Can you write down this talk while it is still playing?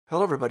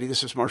Hello, everybody.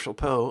 This is Marshall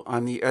Poe.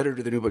 I'm the editor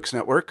of the New Books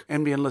Network.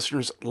 NBN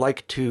listeners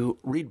like to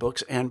read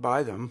books and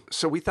buy them.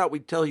 So we thought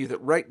we'd tell you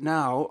that right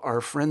now, our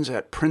friends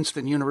at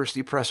Princeton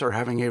University Press are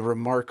having a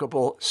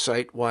remarkable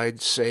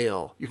site-wide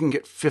sale. You can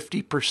get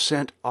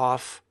 50%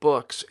 off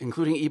books,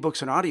 including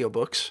ebooks and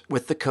audiobooks,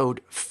 with the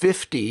code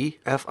 50,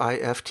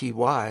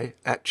 F-I-F-T-Y,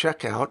 at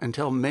checkout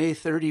until May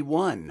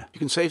 31. You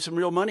can save some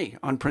real money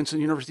on Princeton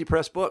University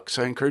Press books.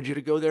 I encourage you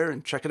to go there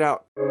and check it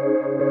out.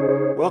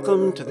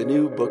 Welcome to the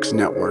New Books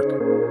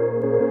Network.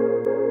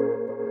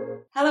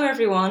 Hello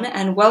everyone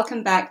and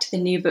welcome back to the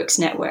New Books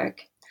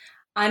Network.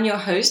 I'm your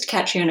host,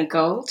 Catriona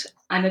Gold.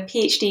 I'm a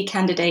PhD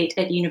candidate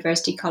at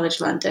University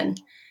College London.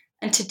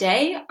 And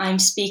today I'm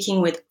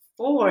speaking with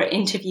 4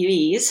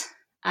 interviewees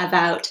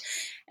about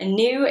a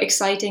new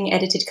exciting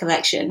edited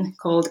collection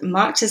called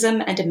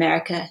Marxism and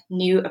America,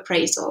 New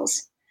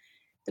Appraisals.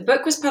 The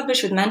book was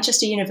published with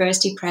Manchester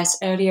University Press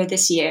earlier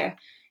this year,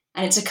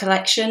 and it's a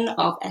collection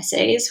of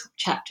essays,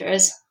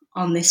 chapters,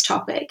 on this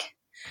topic.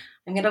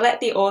 I'm going to let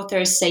the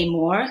authors say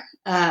more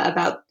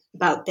about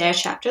their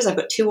chapters. I've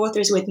got 2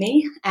 authors with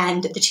me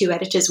and the 2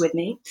 editors with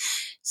me.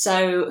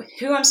 So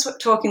who I'm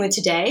talking with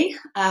today,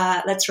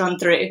 let's run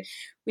through.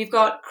 We've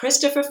got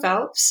Christopher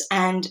Phelps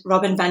and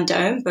Robin van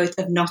Dome, both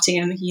of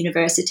Nottingham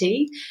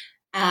University.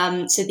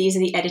 So these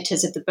are the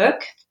editors of the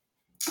book.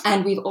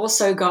 And we've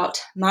also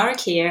got Mara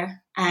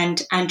Keir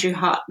and Andrew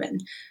Hartman.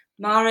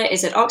 Mara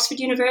is at Oxford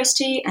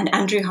University and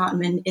Andrew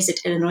Hartman is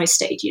at Illinois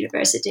State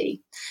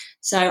University.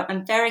 So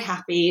I'm very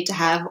happy to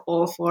have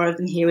all 4 of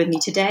them here with me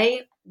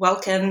today.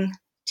 Welcome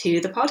to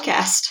the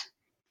podcast,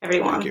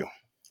 everyone. Thank you.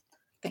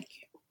 Thank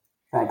you.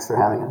 Thanks for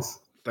having us.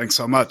 Thanks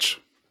so much.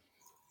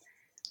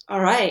 All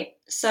right.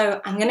 So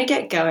I'm going to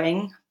get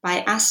going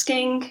by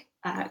asking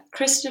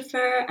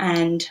Christopher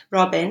and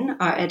Robin,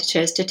 our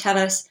editors, to tell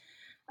us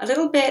a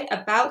little bit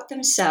about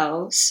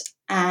themselves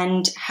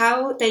and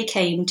how they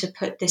came to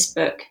put this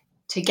book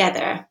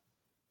together.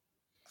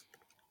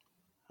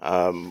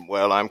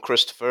 Well, I'm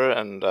Christopher,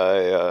 and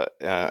I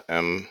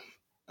am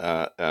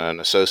an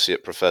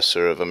associate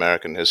professor of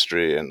American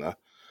history in the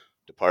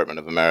Department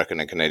of American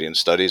and Canadian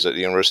Studies at the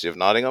University of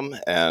Nottingham,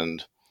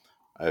 and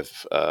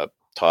I've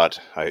taught,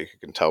 you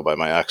can tell by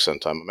my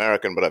accent I'm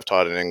American, but I've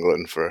taught in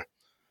England for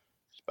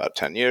about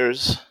 10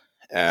 years,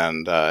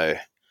 and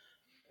I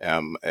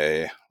am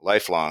a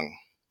lifelong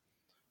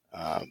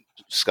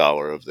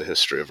scholar of the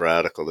history of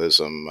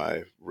radicalism.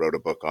 I wrote a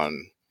book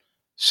on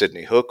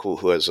Sidney Hook,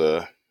 who is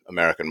a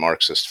American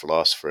Marxist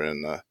philosopher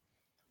in the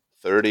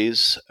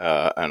 30s,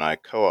 and I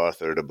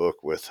co-authored a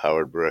book with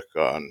Howard Brick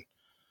on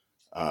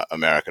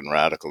American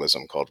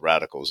radicalism called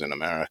Radicals in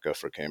America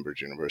for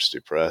Cambridge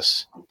University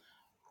Press.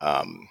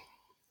 And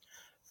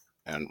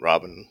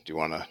Robin, do you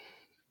want to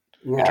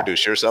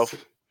introduce yourself?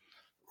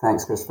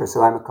 Thanks, Christopher.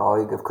 So I'm a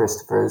colleague of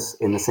Christopher's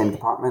in the same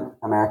department,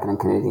 American and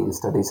Canadian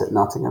Studies at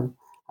Nottingham.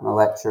 I'm a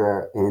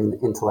lecturer in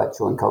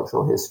intellectual and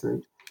cultural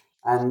history.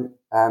 And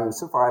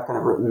so far I've kind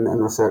of written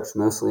and researched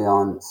mostly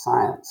on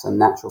science and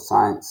natural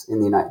science in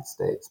the United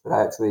States, but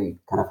I actually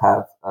kind of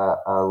have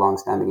a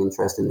long-standing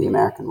interest in the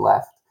American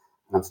left.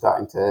 And I'm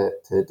starting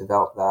to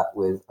develop that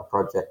with a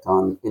project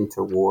on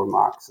interwar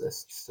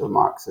Marxists, so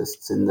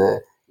Marxists in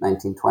the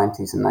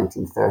 1920s and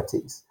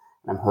 1930s.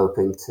 And I'm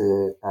hoping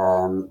to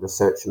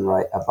research and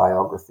write a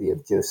biography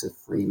of Joseph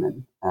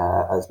Freeman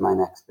as my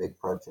next big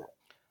project.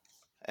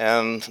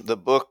 And the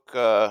book,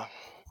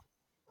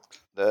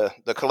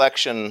 the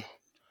collection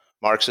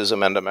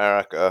Marxism and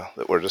America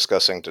that we're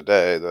discussing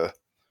today,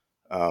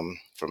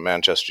 from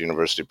Manchester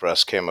University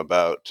Press, came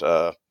about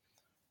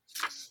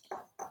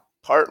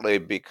partly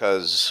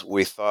because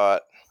we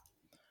thought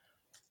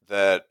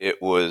that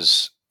it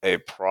was a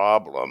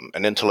problem,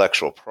 an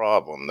intellectual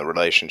problem, the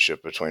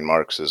relationship between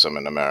Marxism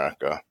and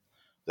America,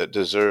 that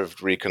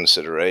deserved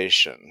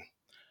reconsideration.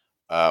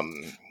 At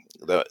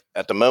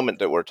the moment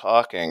that we're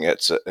talking,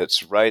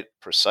 it's right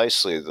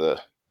precisely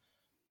the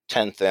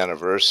 10th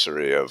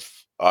anniversary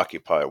of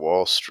Occupy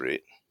Wall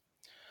Street.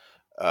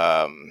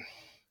 And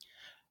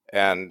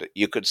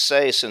you could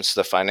say since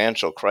the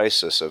financial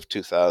crisis of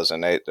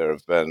 2008, there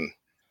have been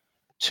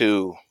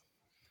 2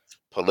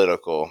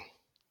 political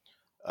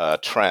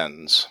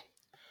trends.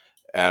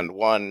 And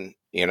one,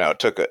 it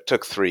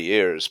took 3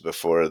 years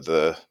before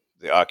the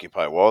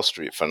Occupy Wall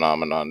Street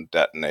phenomenon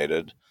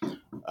detonated.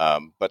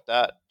 But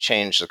that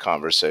changed the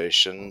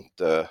conversation.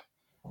 The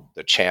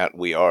chant,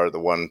 "We are the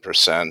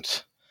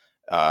 1%,"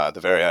 the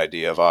very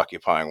idea of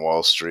occupying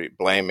Wall Street,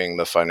 blaming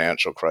the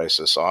financial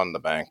crisis on the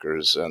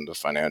bankers and the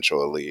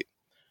financial elite,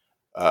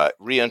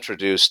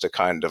 reintroduced a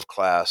kind of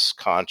class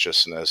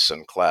consciousness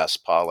and class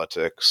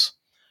politics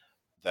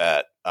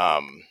that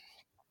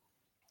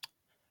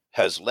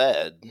has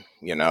led,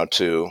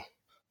 to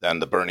then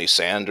the Bernie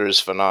Sanders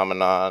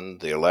phenomenon,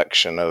 the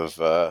election of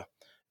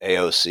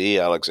AOC,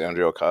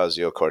 Alexandria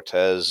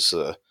Ocasio-Cortez,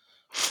 the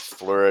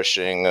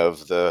flourishing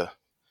of the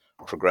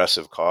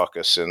Progressive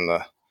Caucus in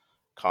the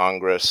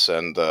Congress,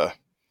 and the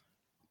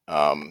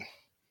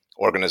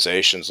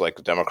organizations like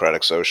the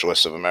Democratic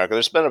Socialists of America.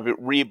 There's been a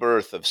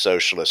rebirth of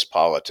socialist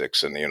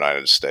politics in the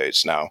United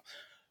States. Now,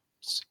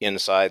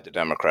 inside the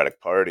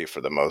Democratic Party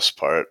for the most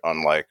part,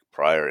 unlike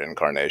prior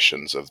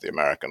incarnations of the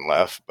American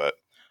left, but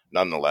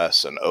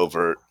nonetheless an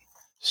overt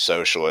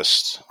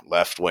socialist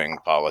left-wing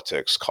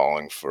politics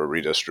calling for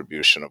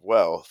redistribution of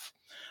wealth,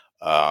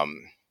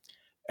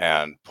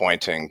 and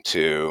pointing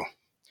to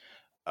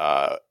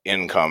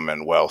income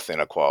and wealth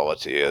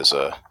inequality as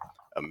a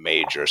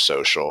major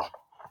social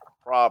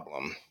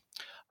problem.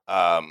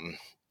 And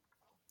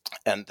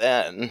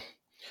then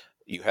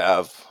you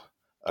have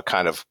a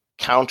kind of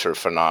counter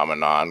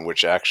phenomenon,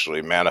 which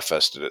actually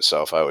manifested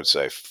itself, I would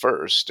say,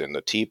 first in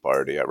the Tea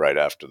Party right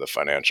after the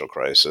financial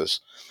crisis,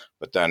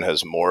 but then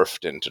has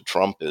morphed into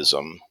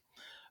Trumpism,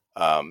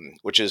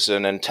 which is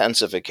an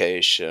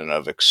intensification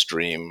of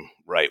extreme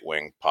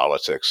right-wing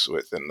politics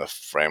within the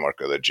framework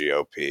of the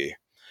GOP.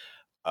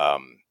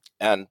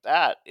 And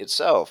that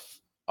itself,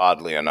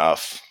 oddly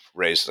enough,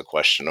 raised the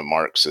question of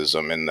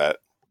Marxism in that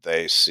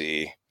they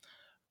see,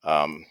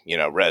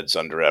 reds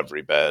under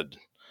every bed.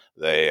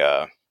 They,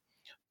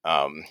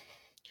 the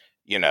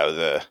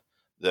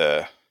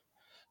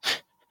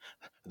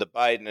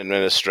Biden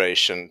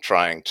administration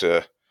trying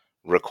to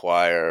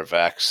require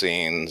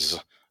vaccines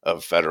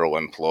of federal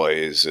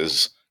employees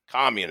is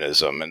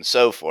communism and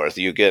so forth.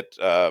 You get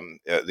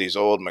these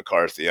old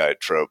McCarthyite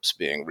tropes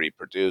being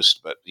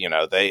reproduced, but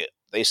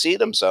they see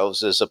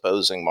themselves as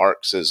opposing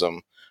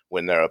Marxism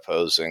when they're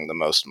opposing the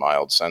most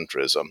mild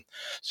centrism.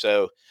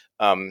 So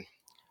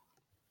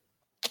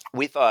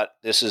we thought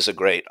this is a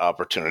great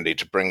opportunity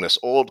to bring this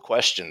old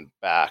question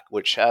back,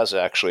 which has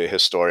actually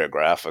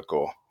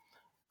historiographical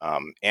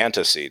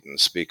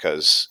antecedents,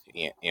 because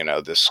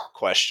this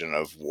question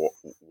of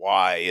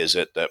why is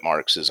it that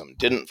Marxism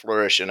didn't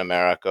flourish in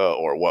America,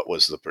 or what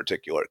was the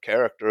particular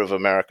character of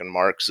American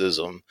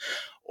Marxism,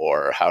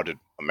 or how did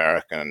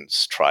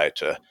Americans try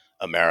to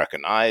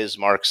Americanize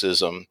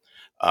Marxism.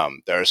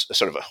 There's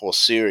sort of a whole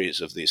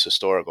series of these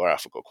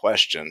historiographical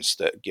questions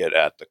that get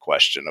at the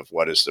question of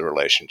what is the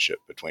relationship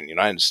between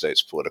United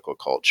States political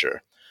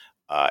culture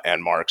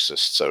and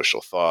Marxist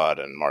social thought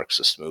and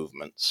Marxist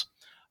movements.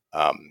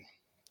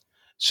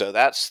 So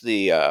that's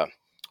the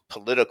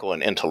political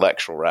and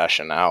intellectual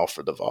rationale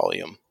for the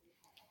volume.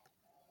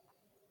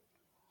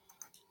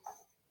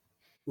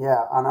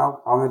 Yeah, and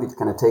I'll maybe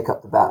kind of take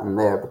up the baton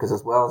there, because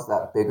as well as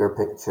that bigger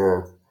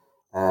picture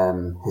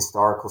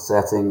historical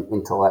setting,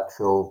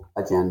 intellectual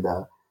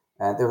agenda,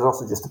 there was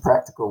also just a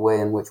practical way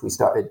in which we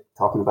started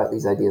talking about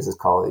these ideas as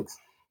colleagues.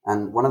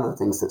 And one of the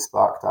things that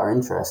sparked our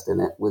interest in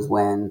it was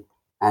when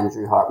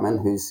Andrew Hartman,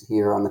 who's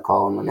here on the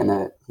call and we're going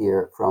to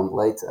hear from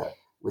later,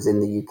 was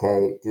in the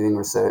UK doing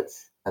research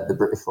at the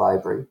British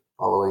Library,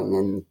 following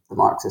in the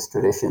Marxist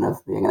tradition of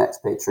being an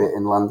expatriate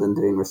in London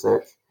doing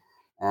research.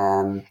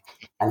 And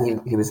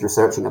he was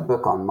researching a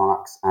book on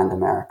Marx and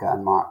America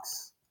and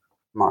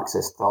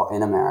Marxist thought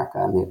in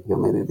America, and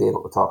he'll maybe be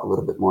able to talk a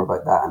little bit more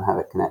about that and how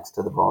it connects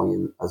to the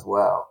volume as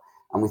well.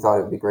 And we thought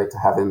it would be great to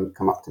have him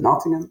come up to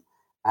Nottingham.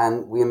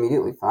 And we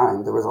immediately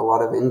found there was a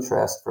lot of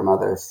interest from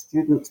other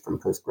students, from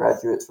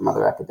postgraduates, from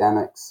other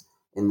academics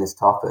in this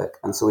topic.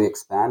 And so we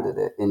expanded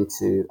it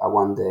into a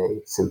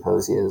one-day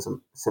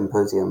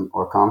symposium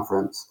or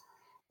conference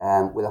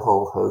with a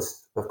whole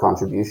host of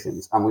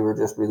contributions. And we were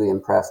just really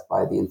impressed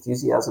by the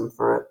enthusiasm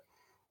for it.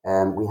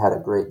 We had a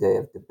great day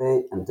of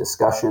debate and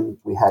discussion.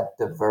 We had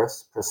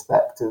diverse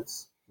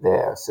perspectives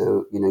there.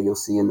 So, you'll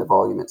see in the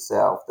volume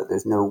itself that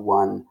there's no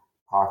one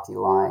party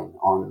line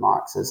on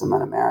Marxism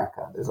in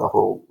America. There's a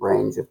whole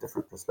range of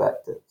different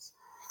perspectives.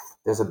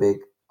 There's a big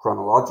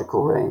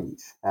chronological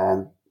range.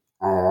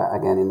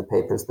 Again, in the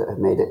papers that have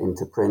made it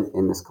into print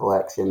in this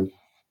collection,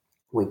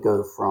 we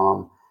go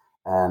from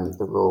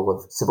the role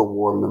of Civil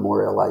War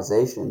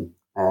memorialization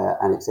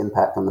and its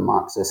impact on the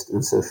Marxist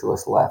and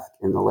socialist left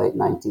in the late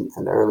 19th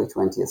and early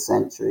 20th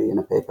century in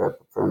a paper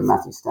from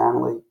Matthew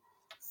Stanley,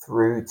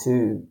 through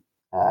to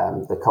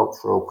the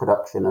cultural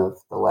production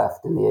of the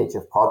left in the age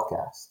of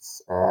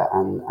podcasts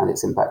and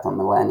its impact on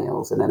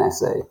millennials in an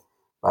essay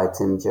by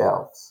Tim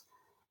Jelfs.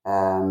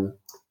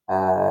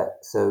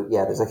 So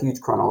there's a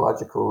huge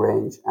chronological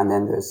range, and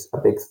then there's a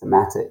big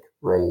thematic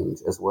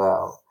range as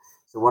well.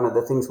 So one of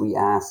the things we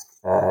ask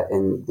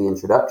in the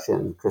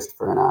introduction,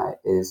 Christopher and I,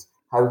 is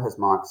how has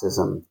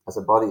Marxism as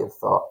a body of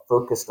thought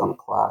focused on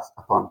class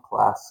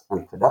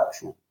and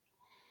production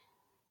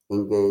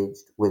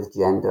engaged with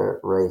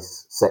gender,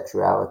 race,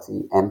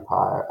 sexuality,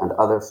 empire, and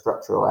other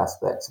structural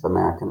aspects of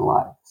American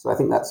life? So I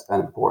think that's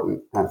an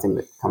important kind of thing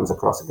that comes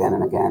across again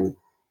and again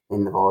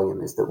in the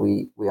volume, is that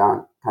we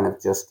aren't kind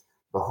of just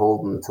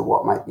beholden to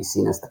what might be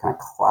seen as the kind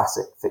of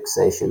classic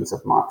fixations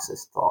of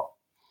Marxist thought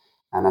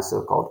and a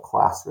so-called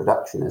class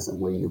reductionism,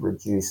 where you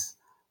reduce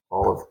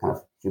all of kind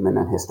of human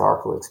and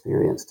historical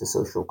experience to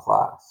social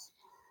class,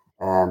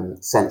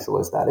 central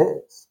as that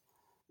is.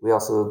 We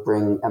also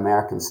bring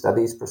American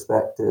studies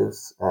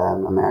perspectives,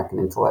 American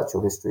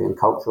intellectual history and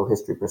cultural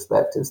history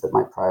perspectives that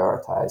might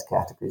prioritize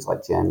categories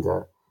like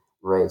gender,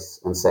 race,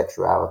 and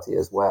sexuality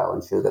as well,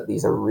 and show that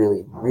these are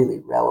really, really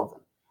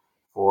relevant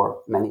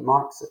for many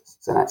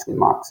Marxists. And actually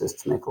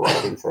Marxists make a lot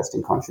of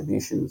interesting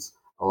contributions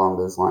along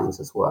those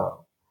lines as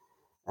well.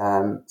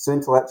 So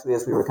intellectually,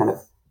 as we were kind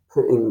of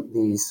putting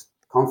these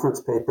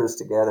conference papers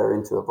together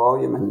into a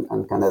volume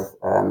and kind of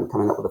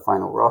coming up with a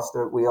final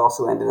roster, we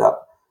also ended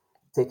up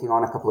taking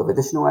on a couple of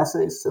additional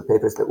essays, so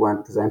papers that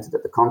weren't presented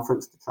at the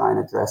conference, to try and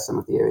address some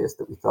of the areas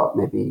that we thought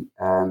maybe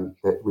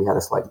that we had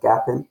a slight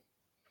gap in.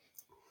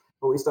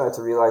 But we started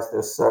to realize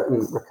there's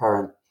certain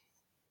recurrent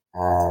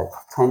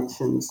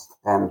tensions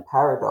and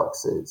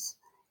paradoxes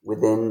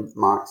within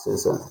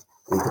Marxism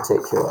in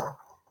particular,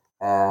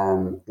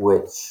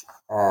 which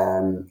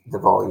the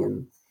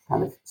volume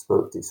kind of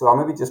spoke to. So I'll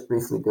maybe just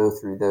briefly go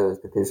through those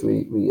because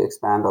we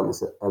expand on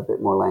this a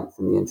bit more length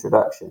in the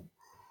introduction.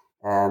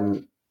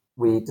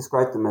 We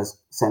describe them as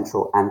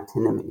central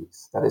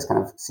antinomies, that is,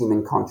 kind of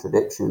seeming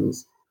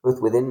contradictions,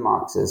 both within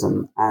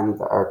Marxism and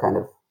that are kind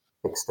of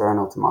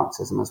external to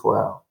Marxism as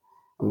well.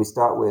 And we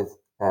start with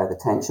the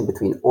tension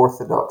between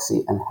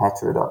orthodoxy and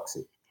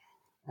heterodoxy.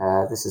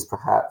 This is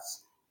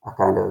perhaps a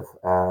kind of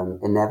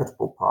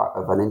inevitable part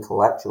of an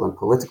intellectual and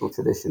political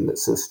tradition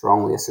that's so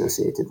strongly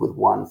associated with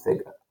one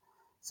figure.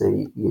 So,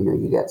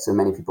 you get so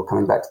many people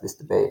coming back to this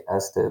debate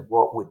as to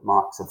what would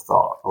Marx have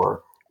thought,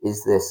 or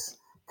is this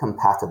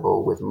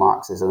compatible with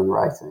Marx's own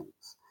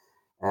writings?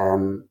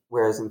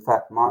 Whereas, in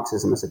fact,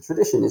 Marxism as a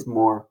tradition is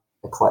more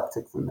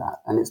eclectic than that,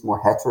 and it's more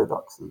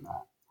heterodox than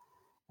that.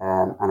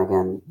 And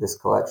again, this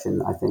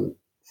collection, I think,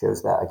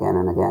 shows that again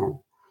and again.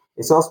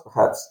 It's also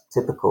perhaps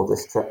typical,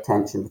 this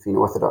tension between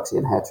orthodoxy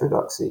and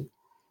heterodoxy,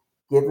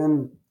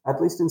 given,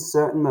 at least in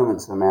certain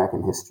moments of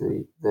American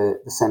history, the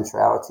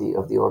centrality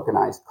of the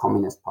organized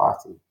Communist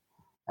Party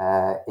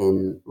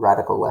in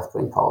radical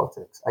left-wing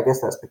politics. I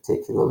guess that's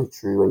particularly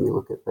true when you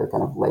look at the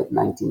kind of late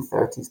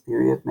 1930s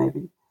period,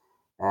 maybe,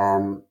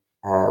 when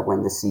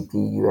the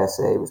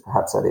CP-USA was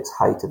perhaps at its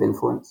height of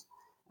influence.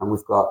 And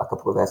we've got a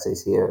couple of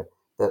essays here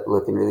that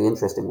look in really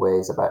interesting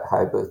ways about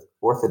how both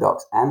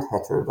orthodox and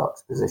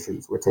heterodox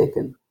positions were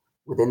taken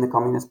within the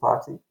Communist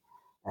Party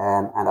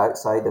and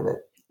outside of it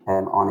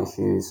on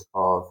issues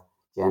of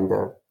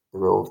gender, the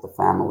role of the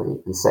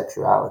family, and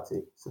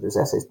sexuality. So there's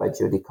essays by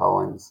Jodie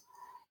Collins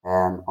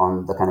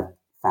on the kind of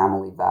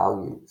family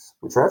values,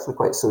 which are actually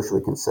quite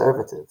socially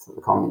conservative, that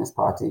the Communist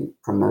Party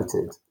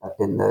promoted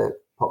in the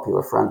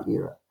Popular Front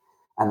era.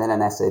 And then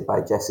an essay by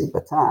Jessie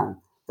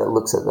Batten that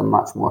looks at the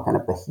much more kind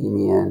of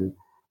bohemian,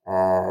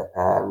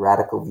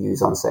 radical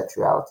views on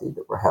sexuality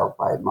that were held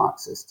by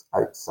Marxists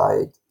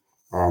outside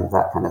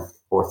that kind of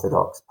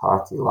orthodox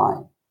party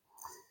line.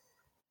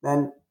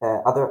 Then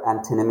other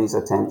antinomies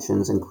or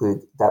tensions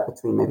include that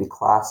between maybe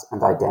class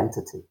and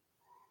identity.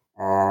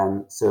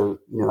 So,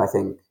 I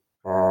think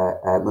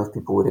most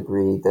people would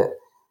agree that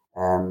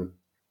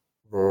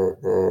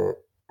the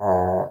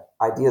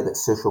idea that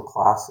social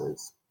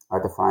classes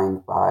are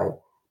defined by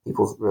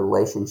people's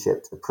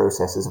relationship to the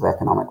processes of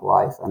economic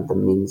life and the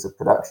means of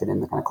production in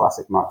the kind of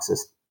classic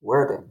Marxist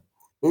wording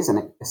is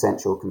an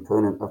essential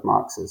component of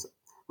Marxism,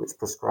 which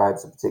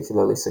prescribes a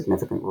particularly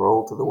significant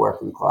role to the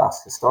working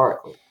class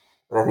historically.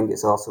 But I think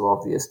it's also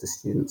obvious to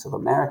students of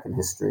American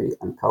history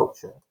and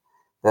culture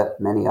that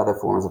many other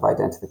forms of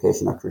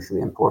identification are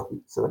crucially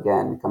important. So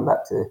again, we come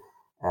back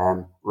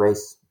to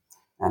race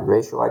and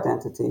racial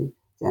identity,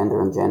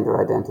 gender and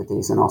gender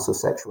identities, and also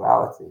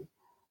sexuality.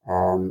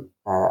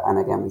 And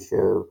again, we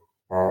show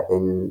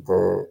in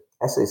the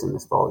essays in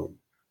this volume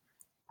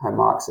how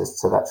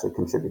Marxists have actually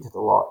contributed a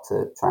lot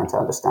to trying to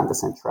understand the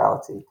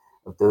centrality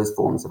of those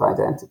forms of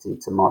identity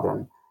to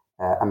modern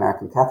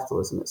American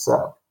capitalism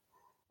itself.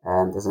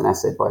 And there's an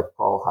essay by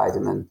Paul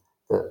Heidemann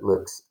that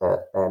looks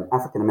at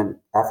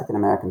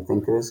African-American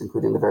thinkers,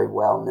 including the very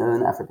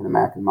well-known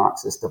African-American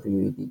Marxist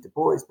W.E.B. Du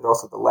Bois, but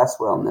also the less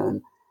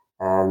well-known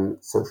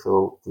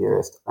social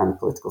theorist and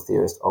political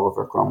theorist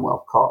Oliver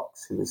Cromwell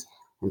Cox, who was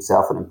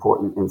himself an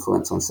important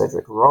influence on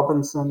Cedric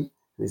Robinson,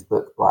 whose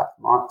book Black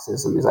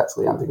Marxism is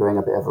actually undergoing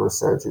a bit of a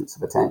resurgence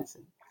of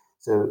attention.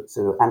 So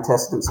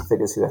antecedents of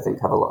figures who I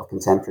think have a lot of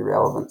contemporary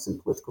relevance in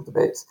political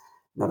debates,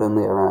 not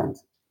only around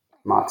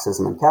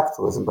Marxism and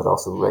capitalism, but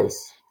also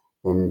race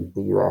in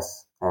the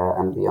US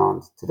and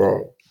beyond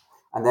today.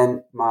 And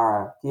then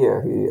Mara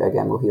Geer, who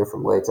again we'll hear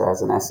from later,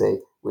 has an essay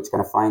which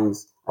kind of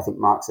finds, I think,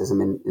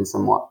 Marxism in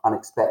somewhat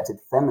unexpected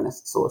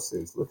feminist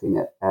sources, looking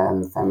at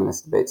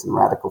feminist debates and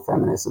radical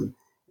feminism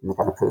in the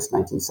kind of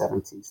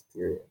post-1970s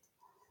period.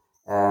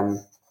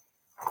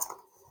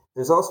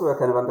 There's also a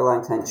kind of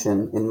underlying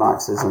tension in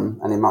Marxism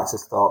and in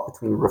Marxist thought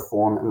between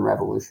reform and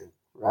revolution,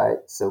 right?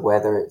 So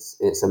whether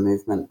it's a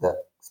movement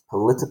that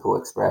political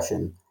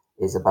expression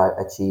is about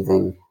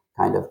achieving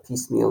kind of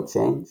piecemeal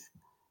change,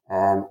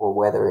 or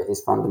whether it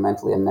is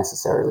fundamentally and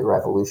necessarily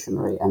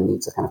revolutionary and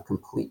needs a kind of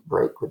complete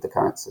break with the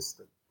current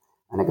system.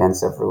 And again,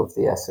 several of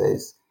the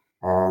essays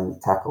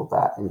tackled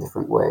that in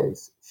different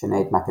ways.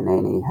 Sinead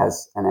McEnany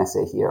has an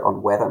essay here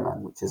on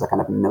Weatherman, which is a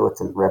kind of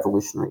militant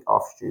revolutionary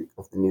offshoot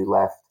of the New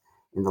Left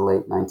in the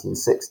late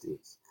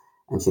 1960s.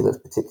 And she looks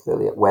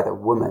particularly at Weather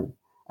Women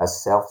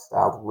as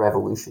self-styled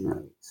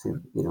revolutionaries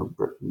who,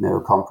 no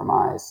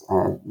compromise,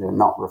 they're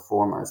not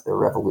reformers, they're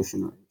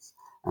revolutionaries,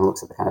 and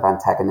looks at the kind of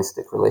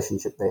antagonistic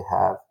relationship they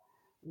have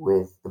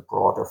with the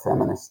broader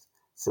feminist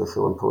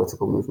social and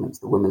political movements,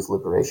 the women's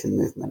liberation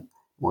movement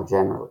more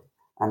generally.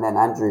 And then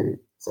Andrew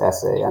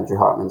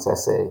Hartman's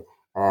essay,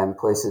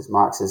 places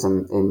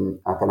Marxism in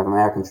a kind of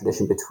American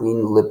tradition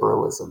between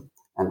liberalism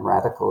and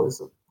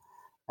radicalism,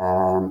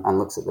 and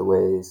looks at the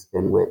ways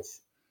in which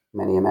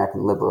many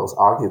American liberals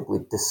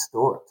arguably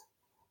distort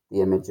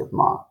the image of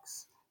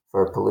Marx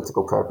for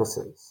political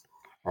purposes,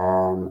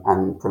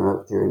 and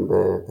promote during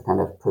the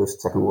kind of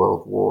post-Second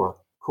World War,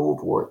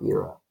 Cold War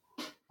era,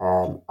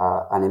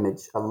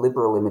 a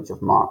liberal image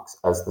of Marx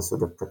as the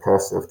sort of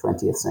precursor of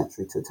 20th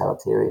century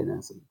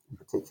totalitarianism in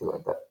particular,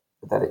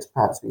 that it's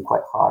perhaps been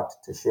quite hard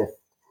to shift,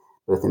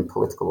 both in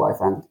political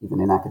life and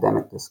even in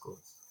academic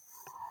discourse.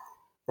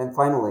 Then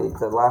finally,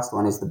 the last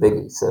one is the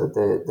biggie, so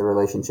the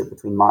relationship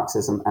between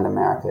Marxism and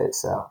America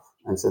itself.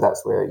 And so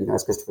that's where,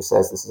 as Christopher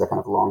says, this is a kind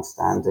of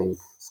long-standing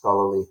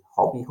scholarly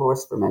hobby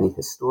horse for many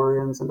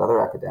historians and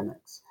other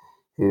academics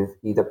who've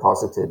either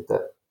posited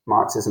that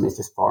Marxism is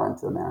just foreign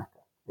to America.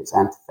 It's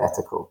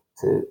antithetical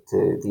to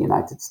the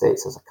United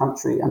States as a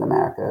country and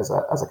America as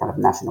a kind of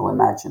national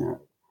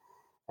imaginary.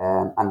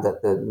 And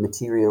that the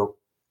material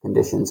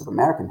conditions of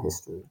American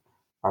history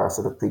are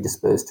sort of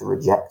predisposed to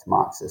reject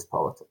Marxist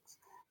politics.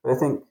 But I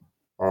think,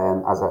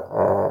 as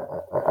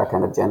a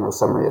kind of general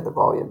summary of the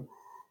volume,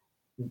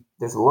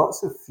 there's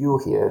lots of fuel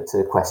here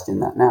to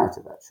question that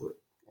narrative, actually.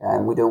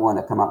 And we don't want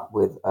to come up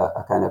with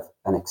a kind of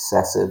an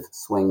excessive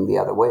swing the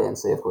other way and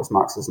say, of course,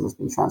 Marxism has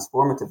been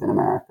transformative in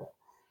America.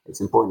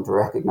 It's important to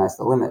recognize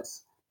the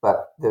limits,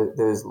 but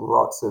there's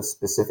lots of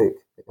specific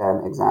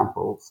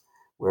examples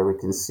where we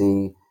can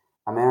see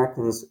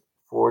Americans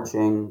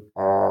forging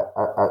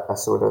a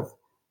sort of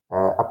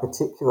a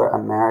particular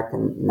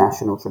American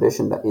national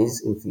tradition that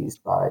is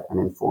infused by and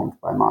informed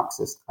by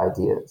Marxist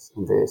ideas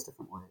in various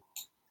different ways.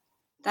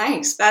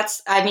 Thanks.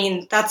 That's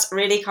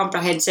really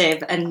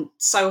comprehensive and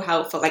so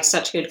helpful, like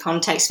such good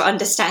context for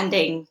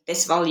understanding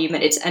this volume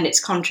and its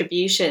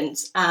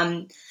contributions.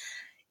 I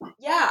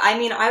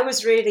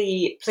was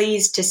really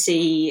pleased to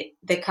see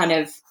the kind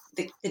of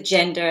the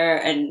gender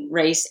and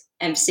race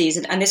emphases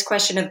and this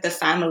question of the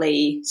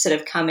family sort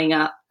of coming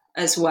up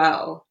as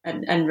well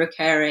and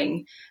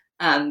recurring.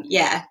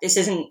 This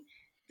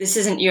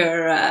isn't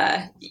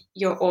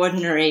your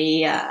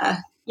ordinary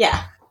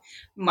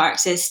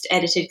Marxist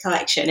edited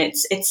collection.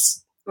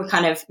 We're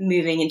kind of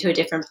moving into a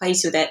different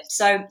place with it.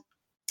 So,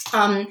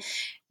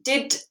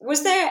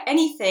 was there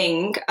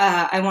anything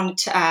I wanted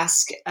to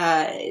ask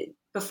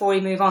before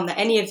we move on that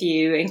any of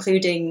you,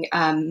 including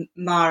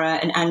Mara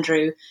and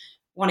Andrew,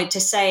 wanted to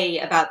say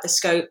about the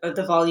scope of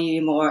the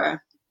volume,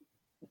 or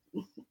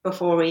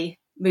before we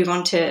move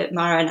on to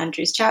Mara and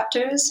Andrew's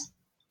chapters?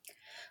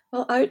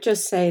 Well, I would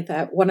just say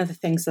that one of the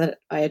things that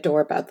I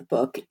adore about the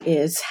book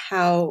is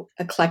how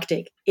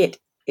eclectic it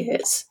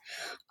is.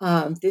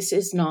 This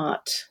is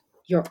not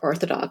your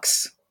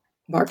orthodox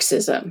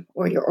Marxism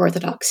or your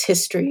orthodox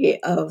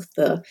history of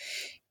the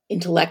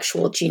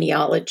intellectual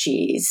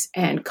genealogies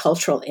and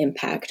cultural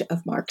impact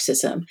of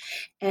Marxism.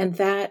 And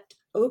that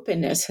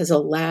openness has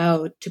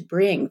allowed to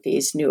bring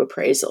these new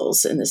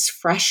appraisals and this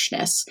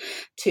freshness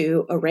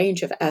to a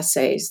range of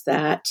essays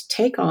that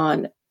take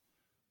on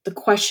the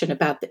question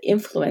about the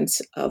influence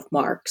of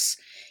Marx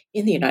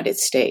in the United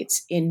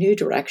States in new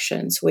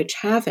directions, which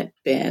haven't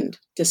been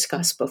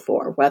discussed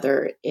before,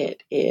 whether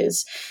it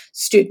is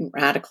student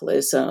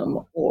radicalism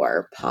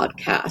or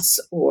podcasts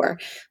or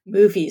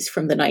movies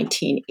from the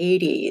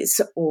 1980s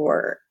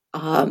or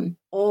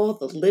all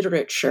the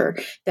literature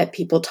that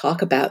people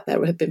talk about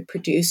that have been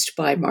produced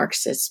by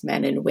Marxist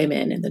men and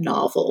women in the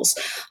novels.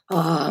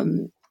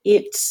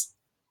 It's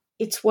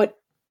what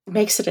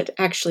makes it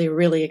actually a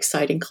really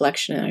exciting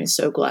collection, and I'm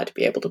so glad to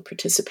be able to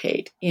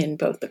participate in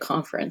both the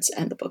conference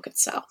and the book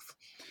itself.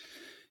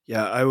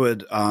 Yeah, I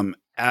would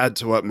add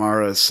to what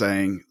Mara is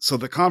saying. So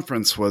the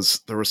conference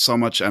there was so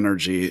much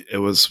energy. It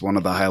was one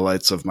of the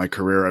highlights of my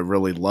career. I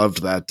really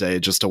loved that day,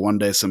 just a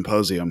one-day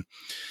symposium.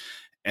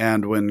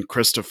 And when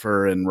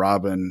Christopher and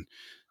Robin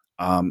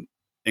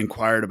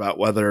inquired about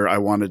whether I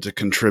wanted to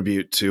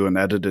contribute to an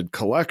edited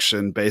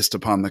collection based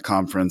upon the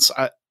conference,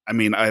 I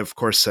of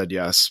course said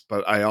yes,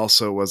 but I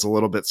also was a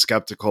little bit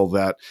skeptical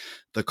that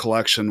the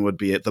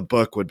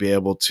book would be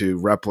able to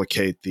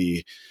replicate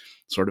the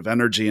sort of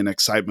energy and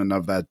excitement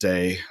of that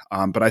day.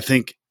 But I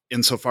think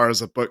insofar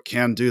as a book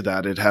can do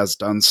that, it has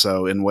done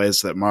so in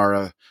ways that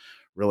Mara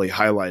really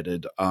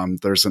highlighted.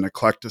 There's an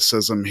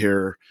eclecticism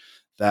here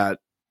that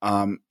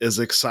is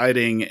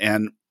exciting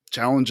and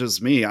challenges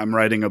me. I'm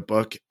writing a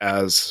book,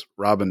 as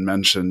Robin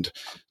mentioned,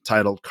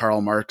 titled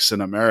Karl Marx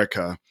in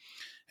America.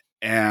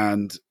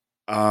 And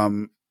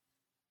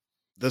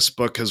this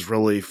book has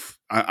really,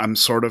 I'm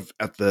sort of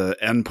at the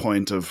end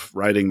point of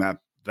writing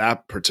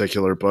that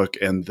particular book,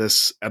 and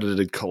this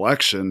edited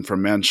collection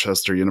from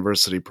Manchester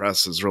University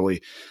Press has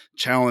really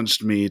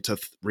challenged me to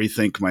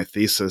rethink my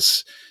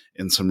thesis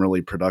in some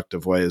really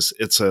productive ways.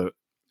 It's a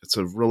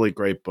really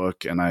great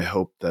book, and I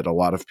hope that a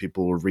lot of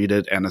people will read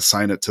it and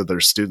assign it to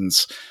their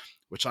students,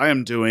 which I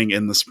am doing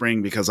in the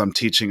spring because I'm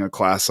teaching a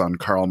class on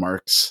Karl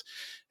Marx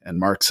and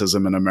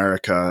Marxism in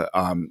America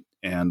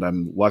And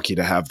I'm lucky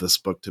to have this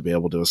book to be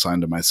able to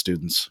assign to my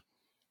students.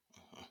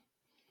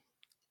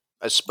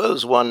 I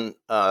suppose one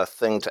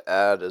thing to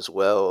add as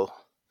well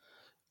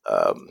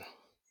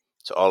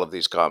to all of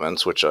these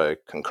comments, which I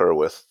concur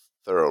with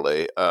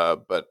thoroughly,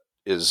 but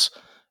is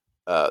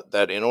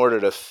that in order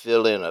to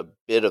fill in a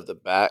bit of the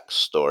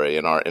backstory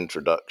in our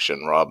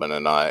introduction, Robin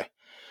and I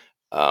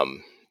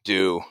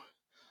do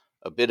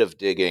a bit of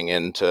digging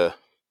into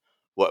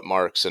what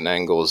Marx and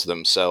Engels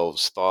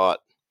themselves thought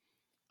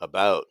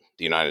about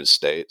the United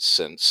States,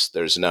 since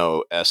there's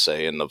no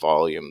essay in the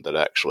volume that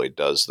actually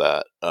does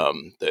that.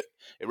 That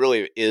it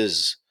really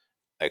is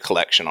a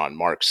collection on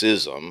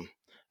Marxism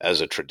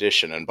as a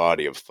tradition and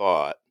body of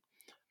thought,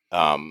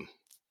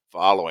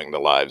 following the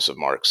lives of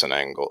Marx and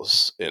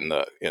Engels in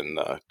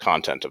the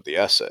content of the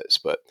essays.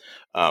 But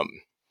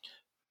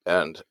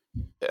and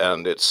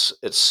it's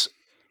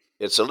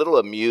a little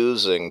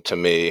amusing to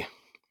me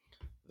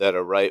that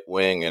a right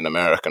wing in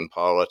American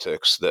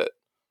politics that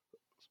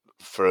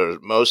for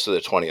most of the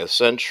 20th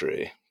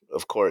century,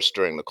 of course,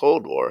 during the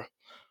Cold War,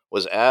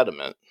 was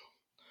adamant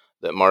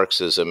that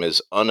Marxism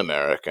is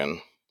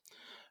un-American,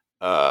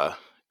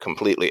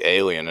 completely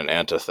alien and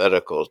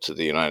antithetical to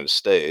the United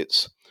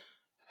States,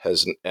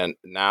 and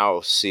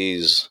now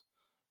sees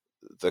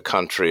the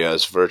country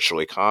as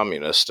virtually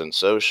communist and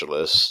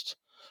socialist,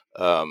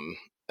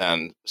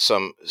 and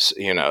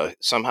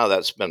somehow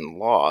that's been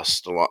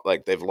lost.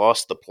 Like they've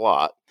lost the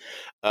plot.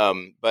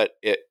 But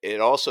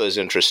it also is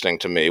interesting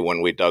to me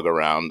when we dug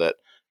around that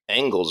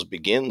Engels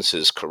begins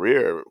his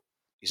career.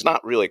 He's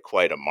not really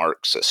quite a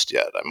Marxist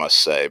yet, I must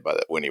say,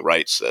 when he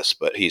writes this.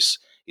 But he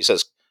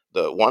says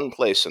the one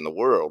place in the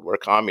world where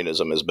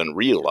communism has been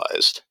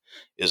realized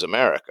is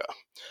America.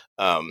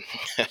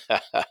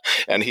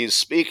 And he's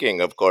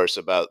speaking, of course,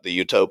 about the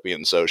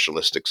utopian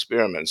socialist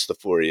experiments, the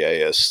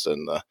Fourierists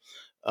and the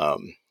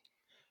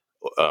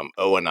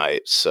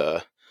Owenites,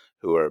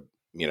 who are,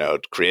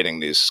 creating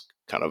these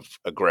kind of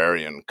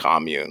agrarian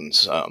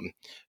communes,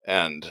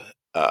 and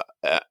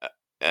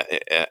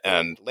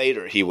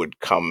later he would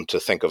come to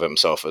think of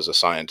himself as a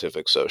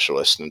scientific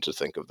socialist and to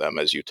think of them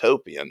as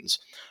utopians.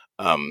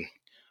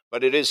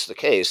 But it is the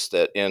case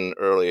that in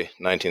early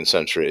 19th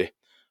century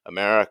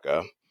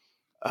America,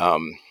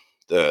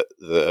 the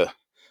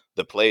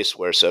place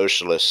where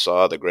socialists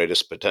saw the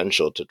greatest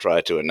potential to try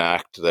to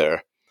enact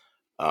their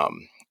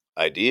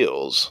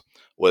ideals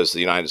was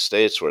the United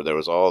States, where there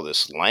was all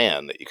this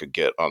land that you could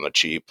get on the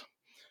cheap,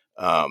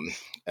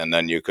 and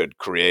then you could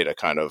create a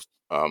kind of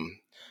a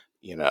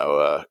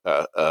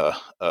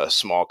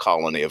small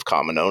colony of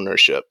common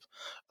ownership.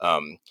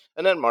 And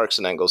then Marx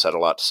and Engels had a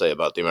lot to say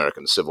about the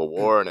American Civil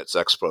War and its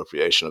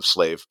expropriation of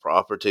slave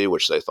property,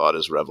 which they thought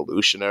is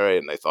revolutionary,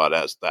 and they thought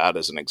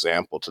as an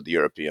example to the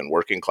European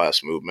working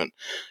class movement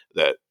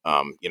that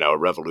a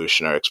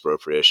revolutionary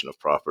expropriation of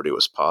property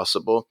was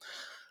possible.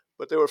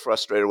 But they were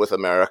frustrated with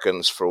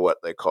Americans for what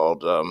they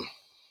called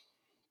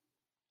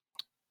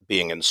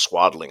being in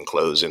swaddling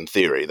clothes in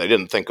theory. They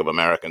didn't think of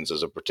Americans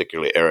as a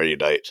particularly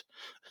erudite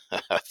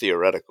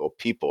theoretical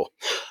people.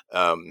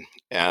 They're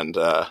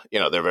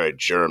very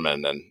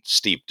German and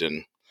steeped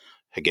in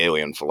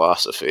Hegelian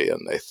philosophy,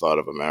 and they thought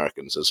of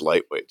Americans as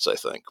lightweights, I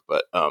think.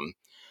 But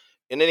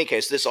in any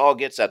case, this all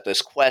gets at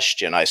this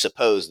question, I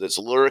suppose, that's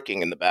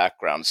lurking in the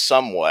background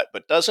somewhat,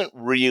 but doesn't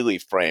really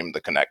frame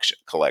the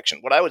collection.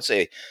 What I would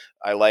say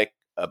I like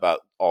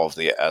about all of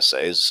the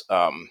essays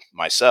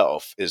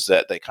myself is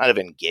that they kind of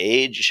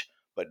engage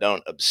but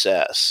don't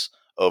obsess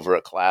over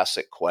a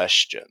classic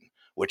question,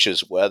 which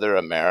is whether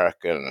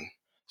American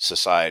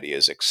society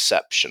is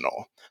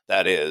exceptional,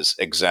 that is,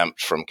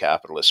 exempt from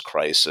capitalist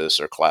crisis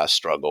or class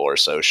struggle or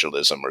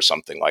socialism or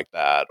something like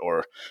that,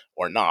 or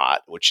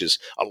not, which is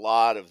a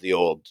lot of the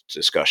old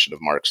discussion of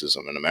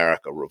Marxism in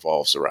America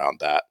revolves around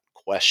that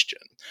question.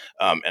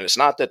 And it's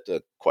not that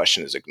the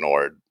question is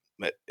ignored.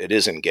 It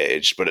is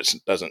engaged, but it's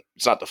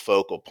not the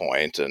focal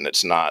point, and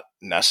it's not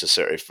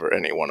necessary for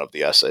any one of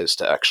the essays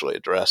to actually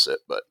address it.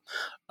 But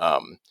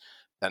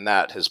and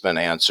that has been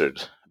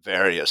answered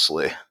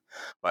variously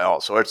by all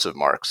sorts of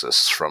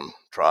Marxists, from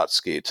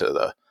Trotsky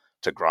to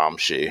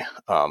Gramsci,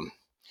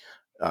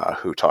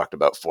 who talked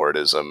about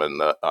Fordism and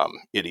the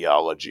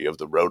ideology of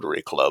the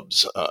Rotary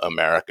Club's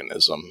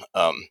Americanism.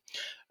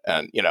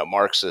 And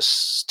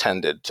Marxists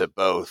tended to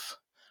both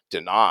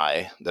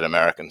deny that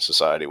American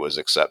society was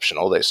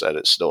exceptional. They said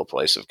it's still a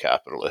place of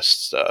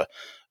capitalist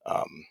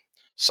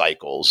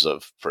cycles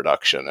of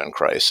production and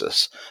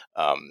crisis,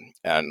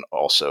 and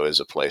also is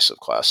a place of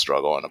class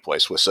struggle and a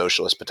place with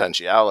socialist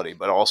potentiality,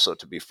 but also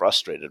to be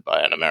frustrated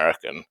by an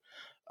American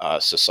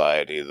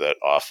society that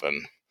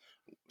often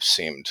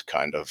seemed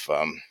kind of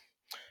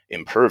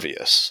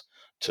impervious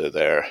to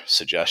their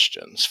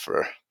suggestions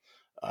for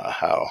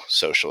how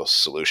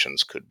socialist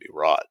solutions could be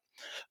wrought.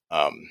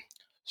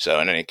 So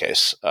in any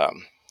case,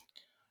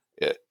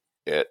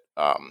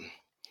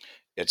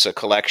 it's a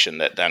collection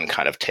that then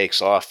kind of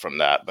takes off from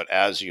that. But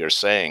as you're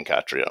saying,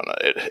 Catriona,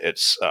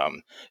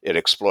 it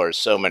explores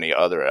so many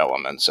other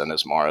elements, and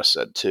as Mara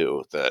said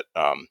too, that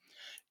are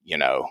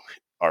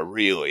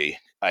really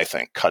I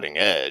think, cutting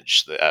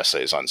edge, the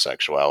essays on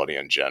sexuality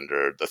and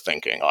gender, the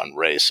thinking on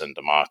race and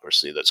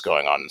democracy that's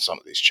going on in some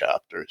of these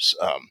chapters.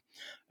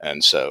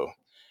 And so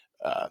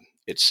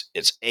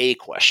it's a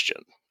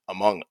question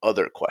among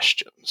other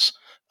questions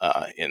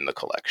in the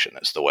collection,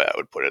 is the way I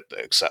would put it,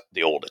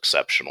 the old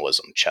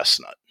exceptionalism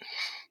chestnut.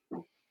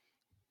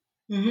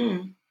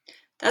 Mm-hmm.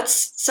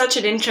 That's such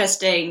an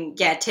interesting,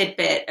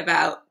 tidbit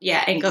about,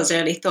 Engels'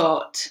 early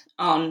thought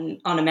on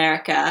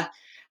America.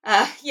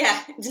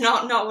 It's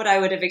not what I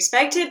would have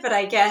expected, but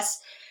I guess,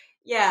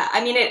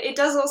 I mean, it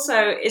does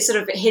also, it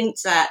sort of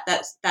hints at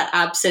that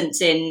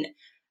absence in,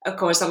 of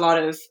course, a lot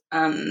of,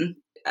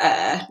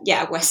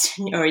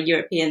 Western or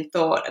European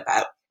thought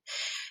about,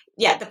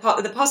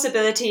 the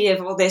possibility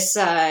of all this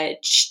sort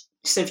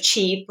of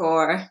cheap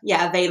or,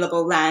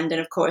 available land,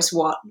 and of course,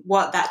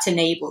 what that's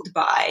enabled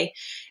by.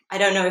 I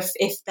don't know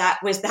if that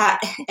was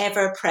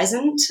ever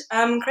present,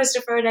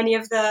 Christopher, in any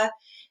of the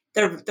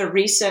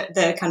research,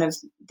 the kind of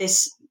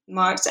this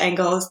Marx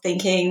Engels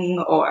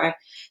thinking or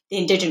the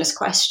indigenous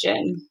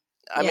question.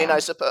 I mean,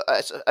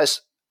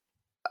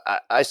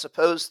 I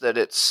suppose that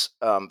it's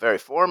very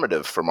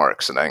formative for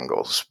Marx and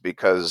Engels,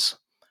 because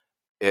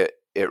it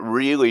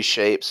really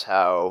shapes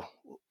how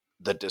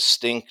the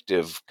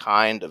distinctive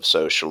kind of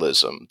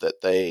socialism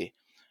that they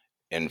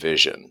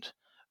envisioned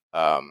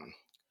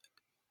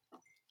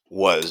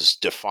was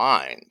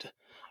defined,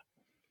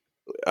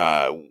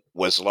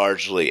 was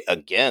largely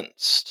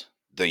against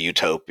the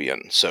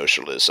utopian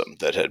socialism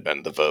that had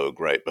been the vogue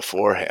right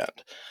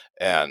beforehand.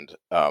 And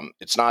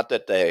it's not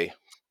that they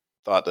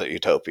thought that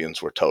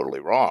utopians were totally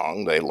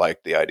wrong. They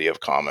liked the idea of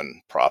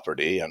common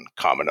property and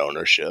common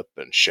ownership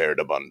and shared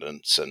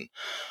abundance and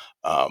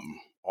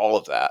all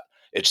of that.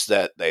 It's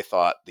that they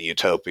thought the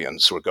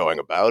utopians were going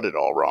about it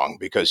all wrong,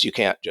 because you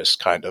can't just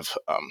kind of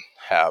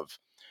have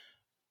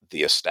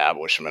the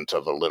establishment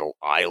of a little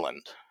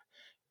island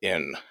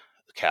in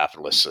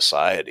capitalist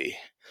society,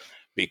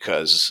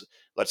 because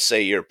let's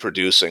say you're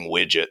producing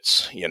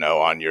widgets,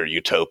 on your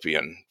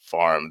utopian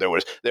farm.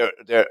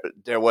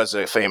 There was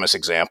a famous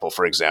example,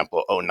 for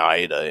example,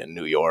 Oneida in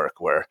New York,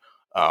 where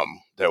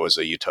there was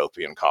a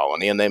utopian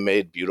colony, and they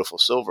made beautiful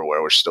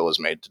silverware, which still is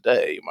made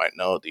today. You might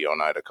know the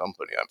Oneida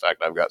Company. In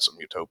fact, I've got some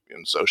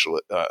utopian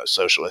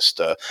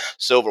socialist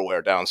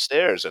silverware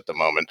downstairs at the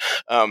moment.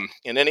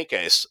 In any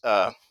case,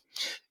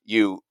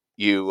 you're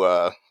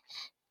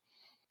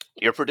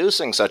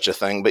producing such a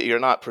thing, but you're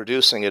not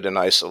producing it in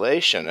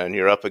isolation, and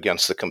you're up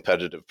against the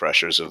competitive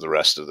pressures of the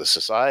rest of the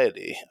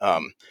society.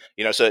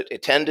 So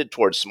it tended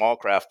towards small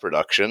craft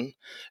production,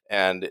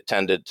 and it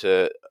tended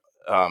to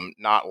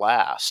not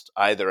last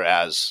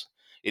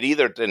it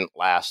either didn't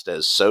last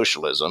as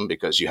socialism,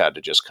 because you had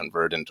to just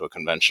convert into a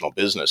conventional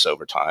business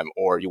over time,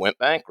 or you went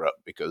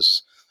bankrupt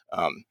because,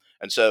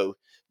 and so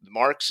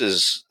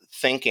Marx's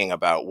thinking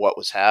about what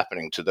was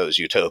happening to those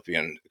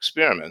utopian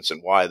experiments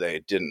and why they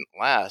didn't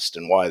last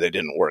and why they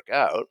didn't work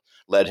out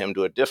led him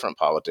to a different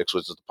politics,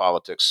 which was the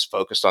politics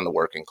focused on the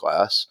working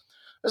class.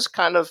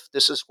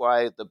 This is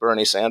why the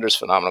Bernie Sanders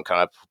phenomenon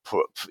kind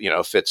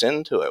of, fits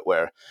into it,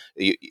 where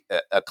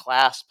a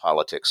class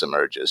politics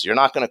emerges. You're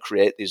not going to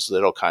create these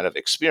little kind of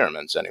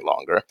experiments any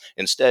longer.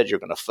 Instead, you're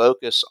going to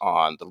focus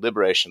on the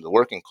liberation of the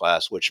working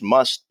class, which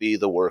must be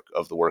the work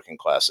of the working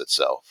class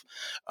itself.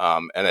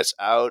 And it's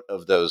out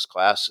of those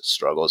class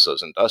struggles,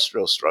 those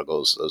industrial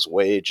struggles, those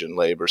wage and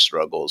labor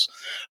struggles,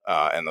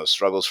 and those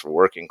struggles for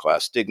working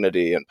class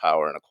dignity and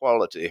power and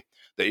equality,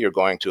 that you're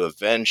going to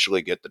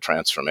eventually get the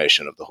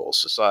transformation of the whole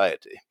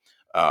society,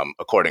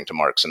 according to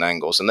Marx and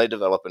Engels. And they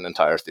develop an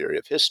entire theory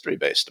of history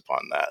based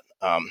upon that.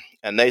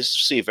 And they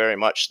see very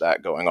much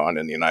that going on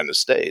in the United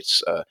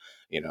States. There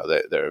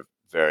are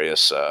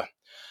various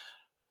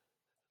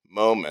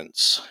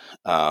moments,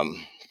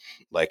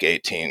 like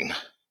the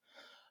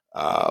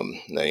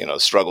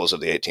struggles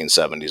of the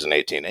 1870s and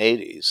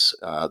 1880s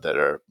that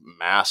are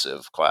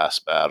massive class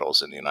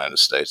battles in the United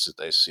States, that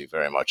they see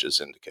very much as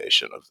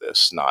indication of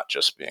this not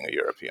just being a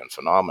European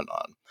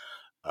phenomenon.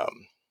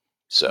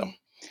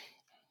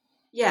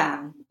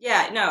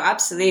 No,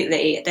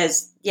 absolutely.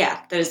 There's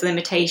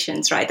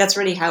limitations, right? That's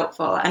really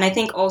helpful. And I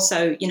think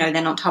also,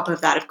 then on top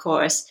of that, of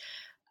course,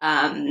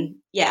 perhaps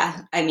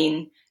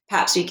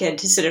we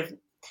could sort of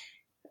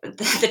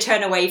the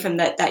turn away from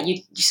that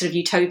sort of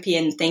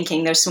utopian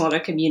thinking, those smaller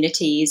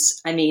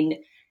communities. I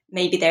mean,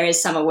 maybe there is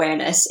some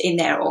awareness in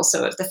there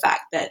also of the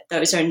fact that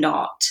those are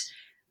not,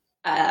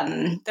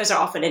 those are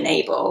often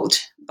enabled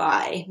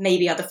by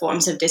maybe other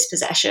forms of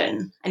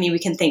dispossession. I mean, we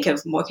can think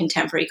of more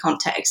contemporary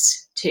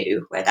contexts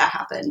too, where that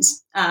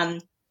happens.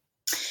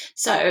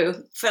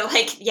 So for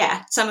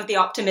some of the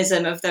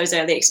optimism of those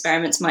early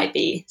experiments might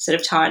be sort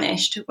of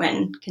tarnished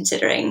when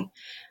considering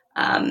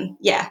the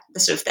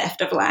sort of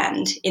theft of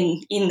land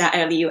in that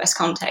early US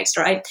context,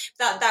 right?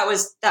 That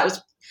was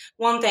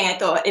one thing I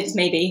thought it's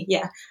maybe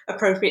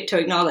appropriate to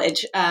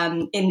acknowledge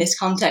in this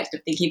context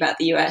of thinking about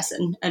the US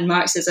and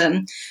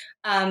Marxism.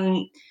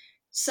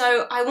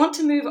 So I want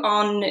to move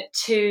on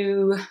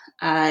to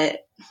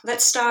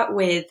let's start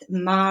with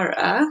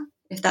Mara,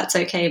 if that's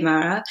okay,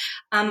 Mara.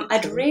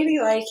 I'd really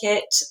like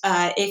it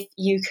if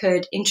you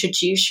could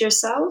introduce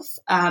yourself.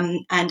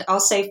 And I'll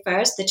say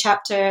first, the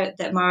chapter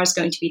that Mara's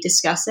going to be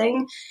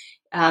discussing,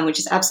 which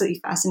is absolutely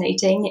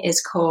fascinating,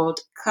 is called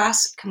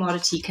Class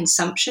Commodity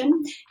Consumption,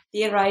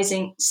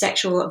 Theorizing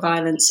Sexual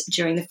Violence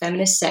During the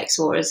Feminist Sex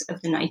Wars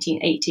of the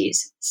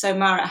 1980s. So,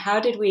 Mara, how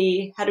did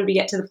we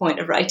get to the point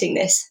of writing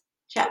this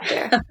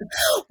chapter?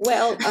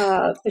 Well,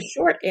 the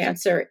short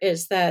answer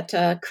is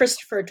that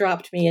Christopher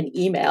dropped me an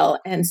email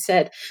and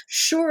said,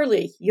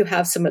 surely you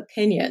have some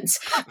opinions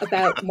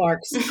about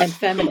Marx and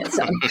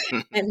feminism.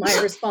 And my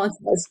response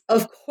was,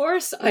 of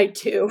course I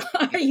do.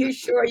 Are you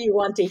sure you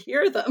want to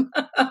hear them?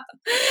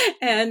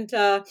 And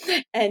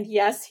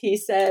yes, he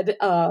said,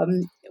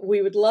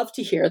 we would love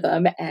to hear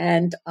them.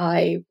 And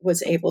I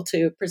was able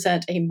to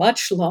present a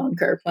much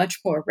longer, much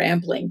more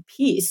rambling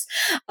piece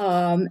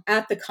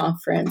at the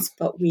conference,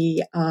 but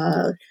we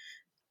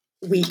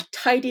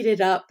tidied it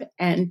up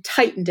and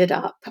tightened it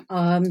up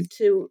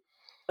to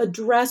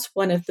address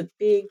one of the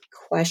big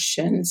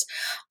questions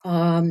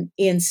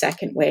in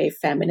second wave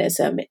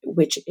feminism,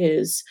 which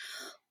is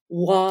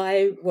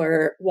why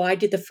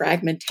did the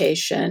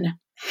fragmentation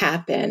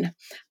happen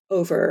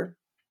over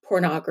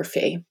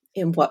pornography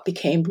in what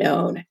became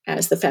known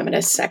as the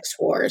feminist sex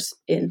wars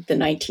in the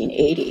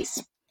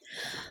 1980s.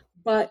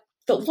 But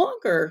the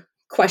longer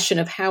question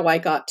of how I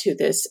got to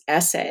this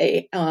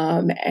essay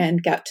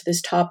and got to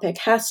this topic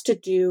has to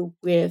do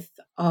with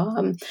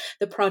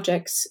the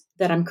projects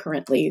that I'm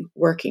currently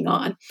working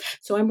on.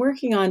 So I'm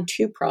working on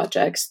two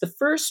projects. The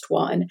first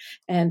one,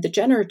 and the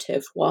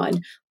generative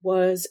one,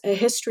 was a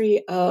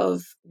history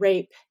of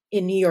rape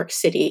in New York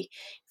City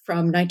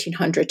from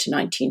 1900 to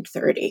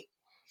 1930.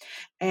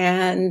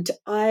 And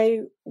I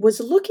was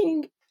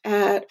looking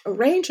at a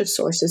range of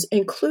sources,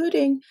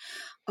 including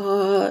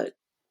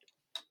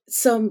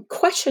some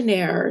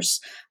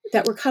questionnaires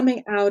that were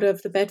coming out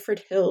of the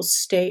Bedford Hills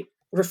State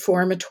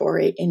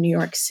Reformatory in New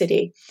York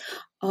City,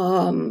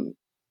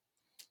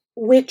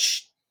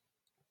 which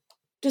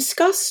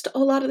discussed a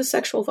lot of the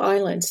sexual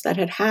violence that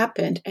had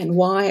happened and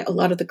why a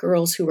lot of the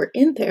girls who were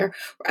in there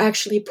were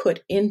actually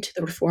put into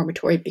the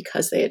reformatory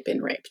because they had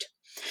been raped.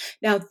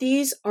 Now,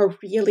 these are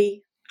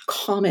really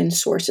common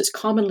sources,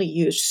 commonly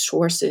used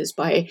sources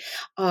by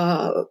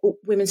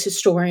women's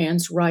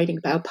historians writing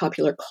about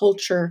popular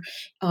culture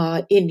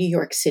in New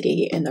York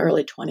City in the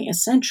early 20th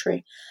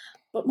century.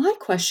 But my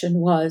question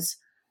was,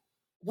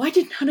 why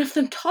did none of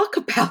them talk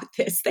about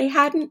this? They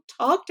hadn't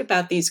talked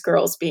about these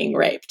girls being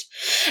raped.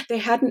 They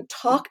hadn't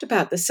talked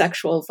about the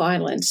sexual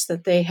violence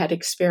that they had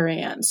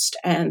experienced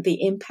and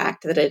the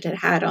impact that it had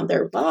had on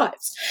their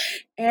lives.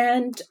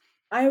 And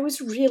I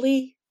was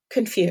really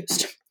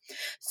confused.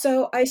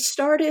 So I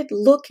started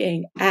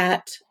looking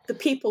at the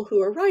people who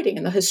were writing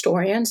and the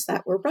historians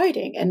that were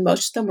writing, and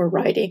most of them were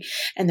writing,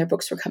 and their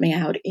books were coming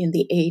out in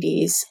the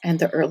 80s and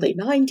the early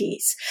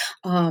 90s.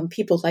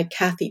 People like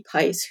Kathy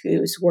Pice,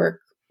 whose work,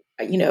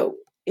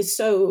 is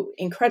so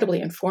incredibly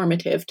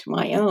informative to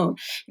my own,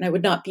 and I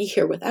would not be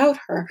here without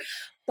her.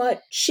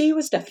 But she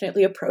was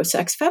definitely a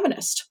pro-sex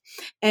feminist,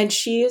 and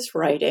she is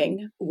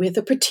writing with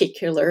a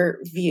particular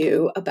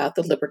view about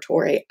the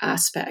liberatory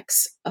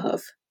aspects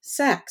of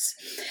sex.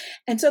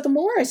 And so the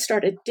more I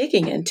started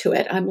digging into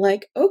it, I'm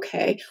like,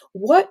 okay,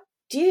 what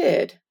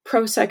did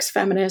pro-sex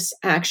feminists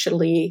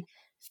actually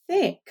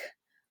think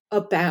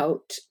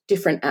about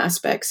different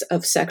aspects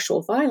of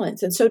sexual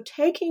violence? And so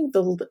taking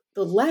the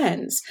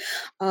lens,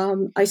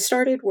 I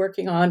started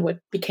working on what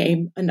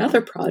became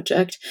another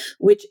project,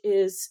 which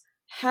is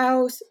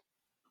how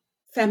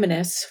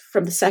feminists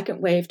from the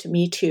second wave to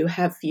Me Too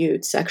have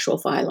viewed sexual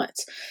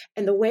violence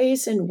and the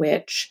ways in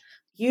which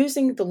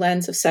using the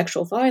lens of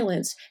sexual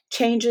violence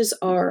changes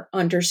our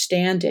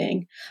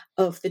understanding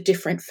of the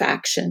different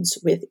factions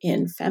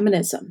within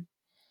feminism.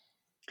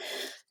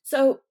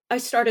 So I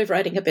started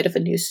writing a bit of a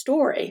new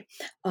story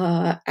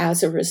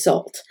as a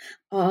result.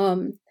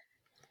 The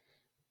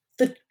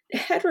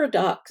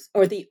heterodox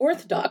or the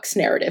orthodox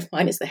narrative,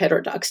 mine is the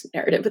heterodox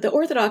narrative, but the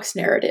orthodox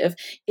narrative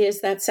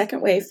is that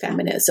second wave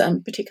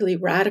feminism, particularly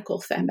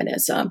radical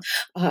feminism,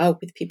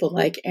 with people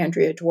like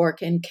Andrea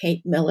Dworkin,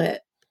 Kate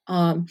Millett,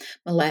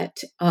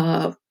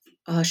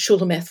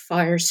 Shulamith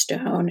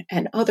Firestone,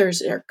 and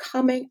others are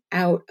coming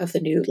out of the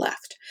New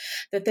Left,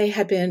 that they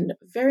had been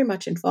very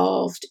much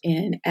involved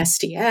in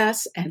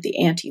SDS and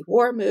the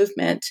anti-war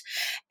movement,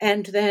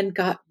 and then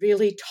got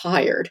really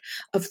tired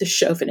of the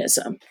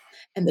chauvinism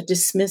and the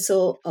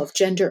dismissal of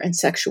gender and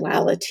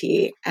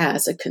sexuality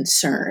as a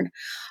concern,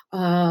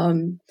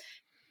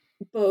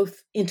 both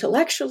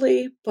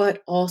intellectually,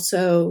 but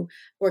also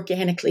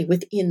organically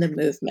within the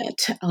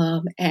movement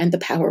and the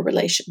power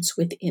relations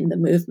within the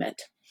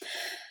movement.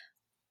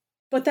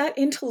 But that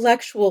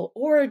intellectual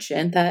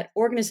origin, that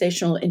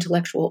organizational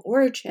intellectual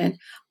origin,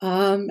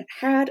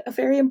 had a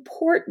very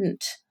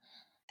important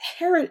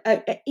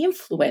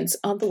influence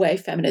on the way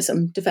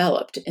feminism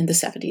developed in the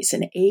 70s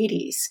and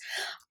 80s.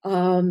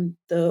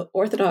 The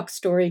orthodox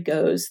story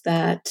goes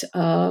that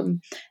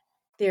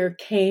there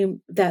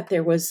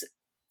was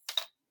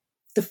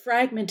the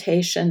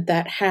fragmentation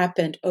that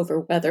happened over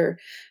whether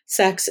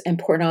sex and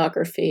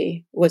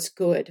pornography was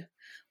good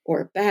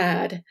or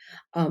bad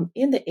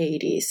in the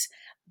 80s.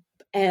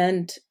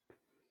 And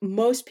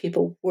most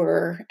people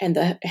were, and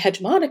the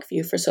hegemonic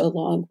view for so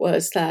long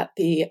was that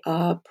the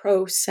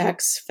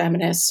pro-sex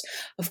feminists,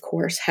 of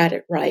course, had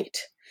it right.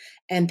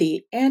 And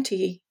the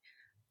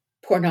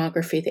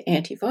anti-pornography, the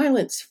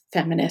anti-violence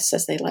feminists,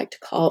 as they like to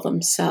call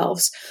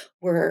themselves,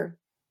 were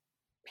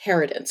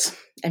Puritans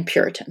and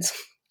Puritans.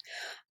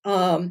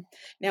 Now,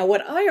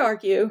 what I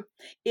argue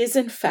is,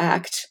 in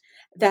fact,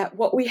 that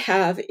what we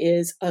have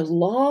is a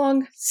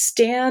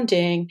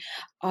long-standing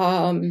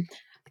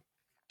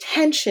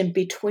tension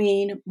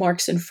between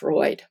Marx and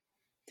Freud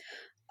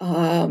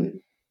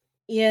in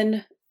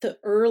the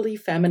early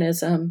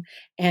feminism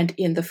and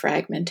in the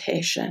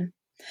fragmentation.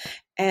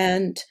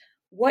 And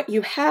what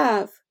you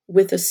have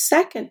with the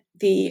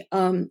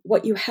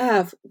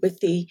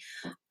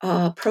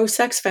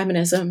pro-sex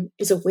feminism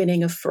is a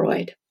winning of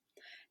Freud.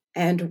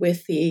 And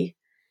with the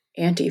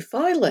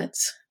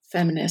anti-violence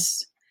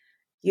feminists,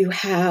 you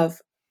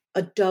have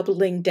a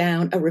doubling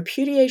down, a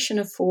repudiation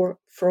of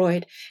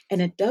Freud,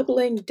 and a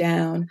doubling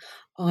down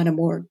on a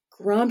more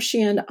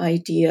Gramscian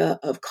idea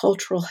of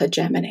cultural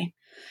hegemony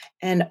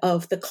and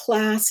of the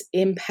class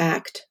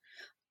impact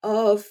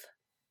of,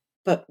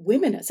 but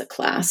women as a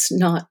class,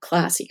 not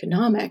class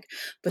economic,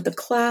 but the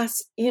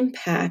class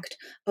impact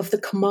of the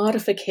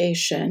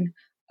commodification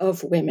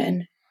of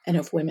women and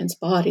of women's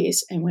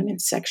bodies and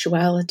women's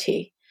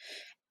sexuality,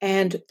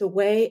 and the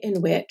way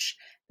in which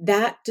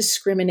that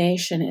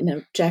discrimination and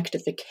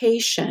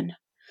objectification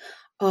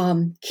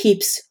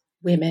keeps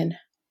women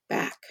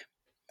back.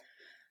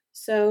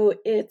 So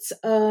it's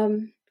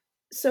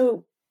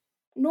so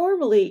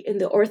normally in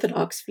the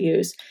Orthodox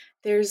views,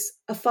 there's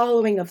a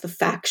following of the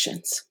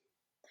factions,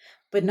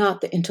 but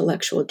not the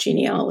intellectual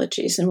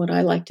genealogies. And what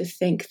I like to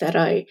think that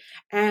I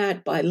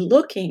add by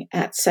looking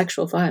at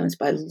sexual violence,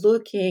 by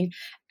looking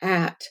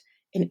at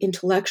an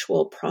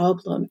intellectual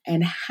problem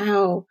and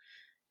how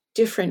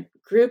different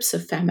groups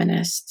of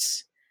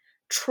feminists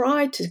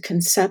try to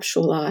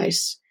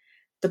conceptualize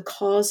the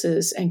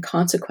causes and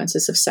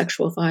consequences of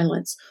sexual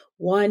violence.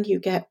 One, you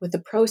get with the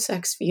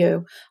pro-sex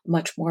view, a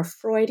much more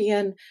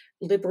Freudian,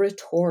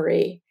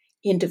 liberatory,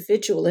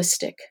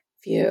 individualistic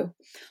view,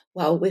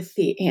 while with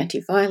the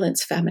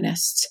anti-violence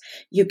feminists,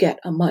 you get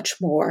a much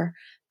more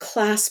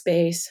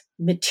class-based,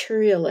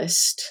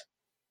 materialist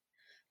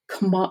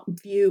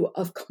view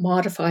of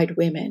commodified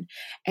women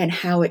and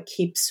how it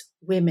keeps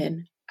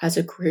women as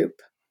a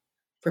group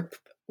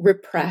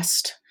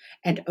repressed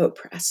and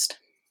oppressed.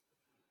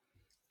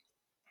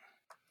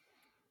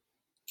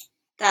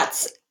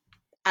 That's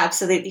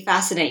absolutely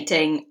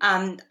fascinating.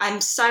 I'm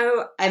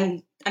so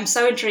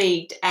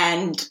intrigued,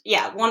 and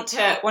want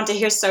to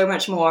hear so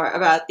much more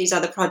about these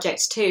other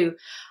projects too.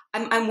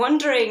 I'm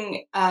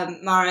wondering,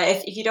 Mara,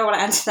 if you don't want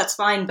to answer, that's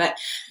fine. But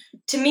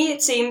to me,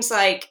 it seems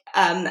like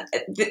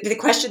the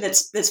question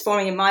that's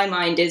forming in my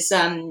mind is,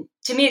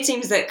 to me, it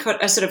seems that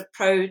a sort of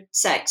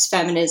pro-sex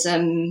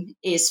feminism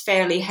is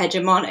fairly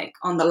hegemonic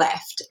on the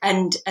left,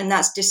 and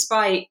that's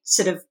despite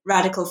sort of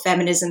radical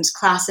feminism's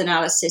class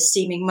analysis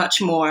seeming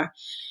much more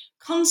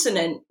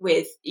consonant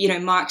with,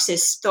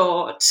 Marxist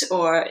thought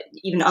or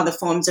even some other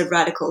forms of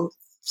radical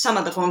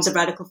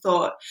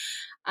thought.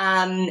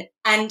 And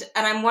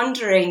I'm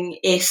wondering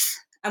if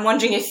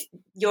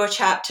your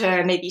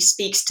chapter maybe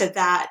speaks to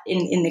that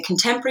in the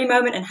contemporary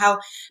moment, and how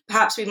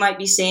perhaps we might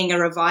be seeing a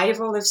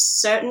revival of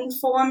certain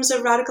forms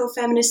of radical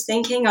feminist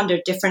thinking under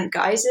different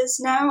guises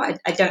now.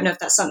 I don't know if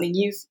that's something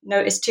you've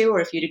noticed too,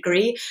 or if you'd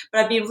agree, but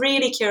I'd be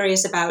really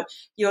curious about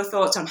your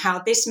thoughts on how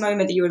this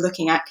moment that you were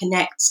looking at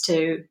connects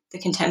to the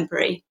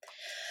contemporary.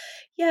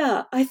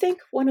 Yeah, I think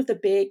one of the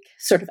big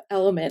sort of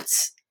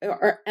elements,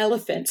 or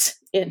elephants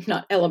in,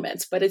 not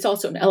elements, but it's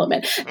also an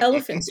element,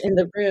 elephants in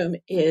the room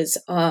is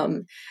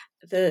the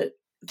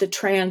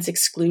trans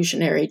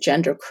exclusionary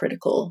gender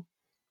critical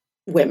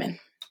women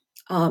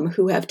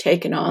who have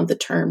taken on the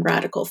term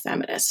radical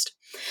feminist.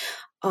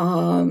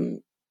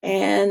 And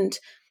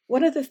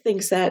one of the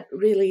things that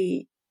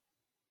really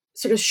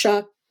sort of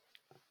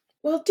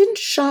didn't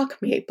shock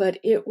me, but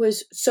it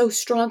was so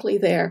strongly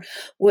there,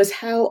 was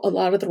how a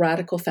lot of the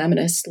radical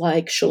feminists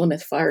like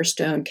Shulamith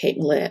Firestone, Kate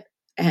Millett,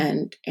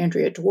 and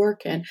Andrea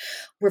Dworkin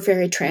were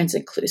very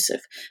trans-inclusive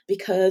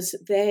because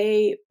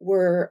they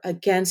were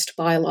against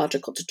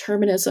biological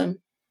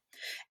determinism,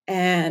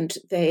 and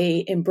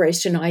they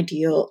embraced an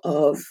ideal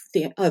of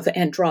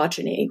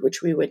androgyny,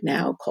 which we would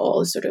now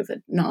call sort of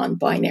a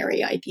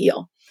non-binary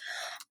ideal.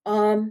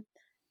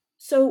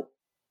 So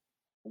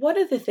one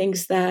of the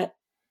things that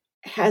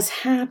has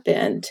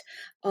happened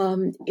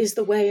is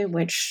the way in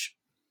which,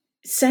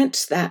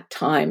 since that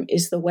time,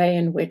 is the way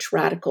in which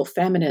radical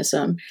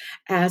feminism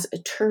as a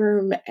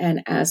term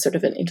and as sort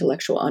of an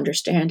intellectual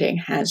understanding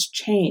has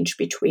changed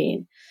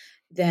between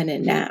then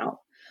and now.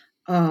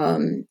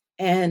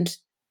 And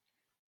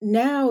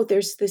now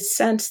there's this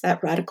sense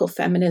that radical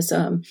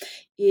feminism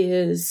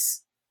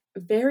is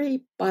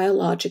very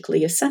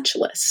biologically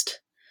essentialist.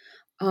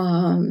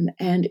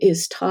 and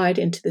is tied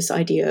into this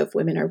idea of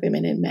women are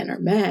women and men are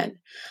men,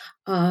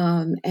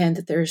 and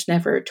that there's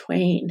never a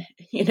twain.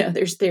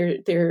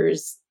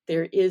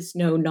 There is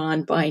no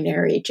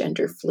non-binary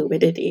gender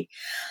fluidity,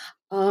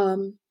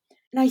 and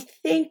I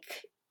think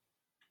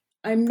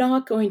I'm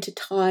not going to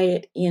tie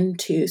it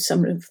into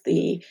some of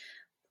the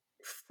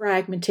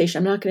fragmentation.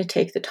 I'm not going to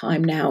take the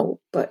time now,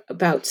 but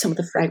about some of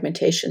the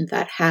fragmentation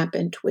that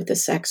happened with the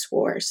sex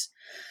wars.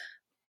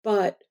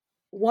 But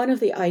one of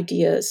the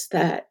ideas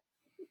that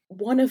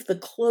one of the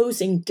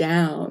closing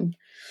down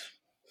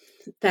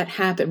that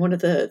happened, one of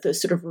the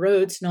sort of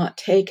roads not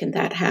taken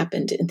that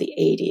happened in the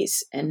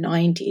 80s and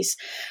 90s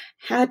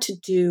had to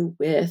do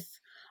with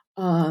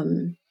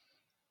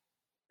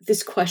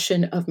this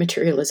question of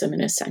materialism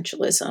and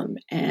essentialism,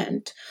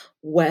 and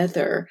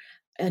whether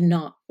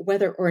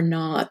or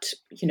not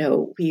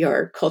we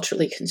are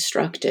culturally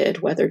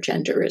constructed, whether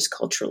gender is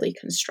culturally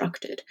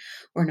constructed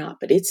or not.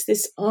 But it's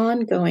this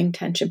ongoing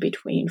tension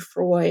between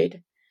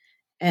Freud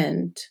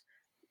and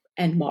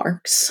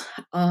Marx,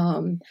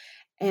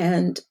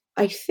 and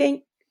I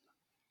think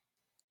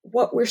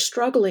what we're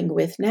struggling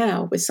with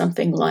now with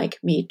something like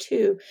Me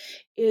Too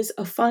is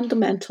a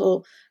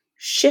fundamental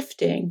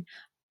shifting.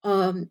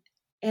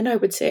 And I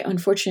would say,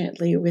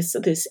 unfortunately, with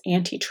this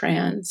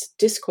anti-trans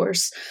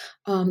discourse,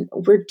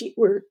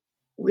 we're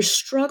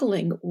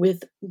struggling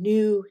with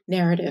new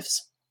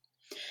narratives,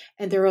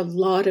 and there are a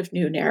lot of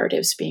new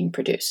narratives being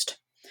produced,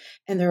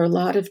 and there are a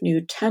lot of new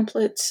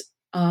templates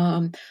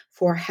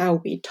for how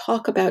we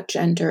talk about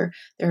gender.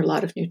 There are a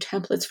lot of new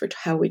templates for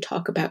how we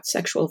talk about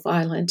sexual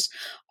violence.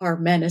 Are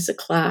men as a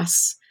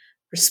class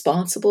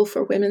responsible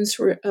for women's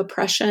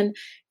oppression?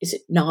 Is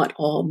it not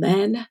all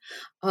men?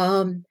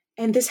 And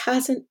this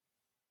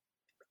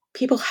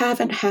people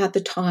haven't had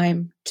the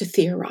time to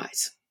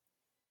theorize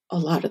a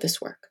lot of this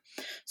work.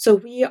 So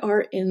we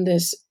are in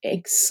this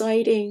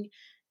exciting,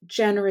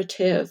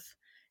 generative,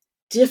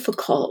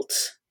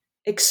 difficult,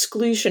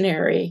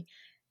 exclusionary,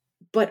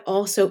 but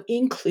also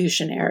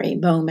inclusionary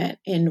moment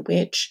in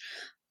which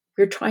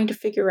we're trying to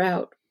figure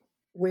out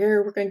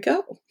where we're going to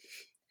go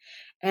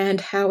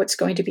and how it's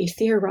going to be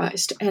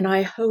theorized. And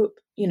I hope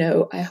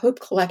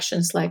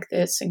collections like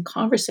this and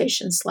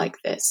conversations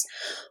like this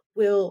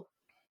will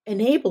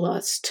enable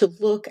us to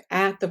look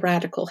at the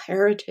radical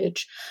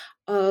heritage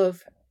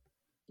of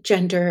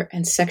gender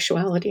and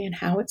sexuality and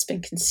how it's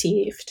been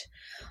conceived,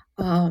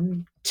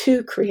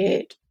 to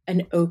create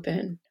an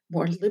open,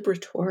 more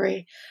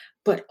liberatory,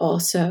 but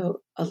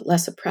also a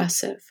less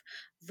oppressive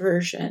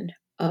version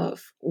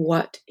of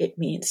what it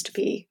means to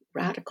be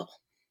radical.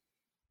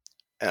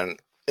 And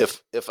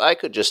if I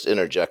could just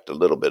interject a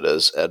little bit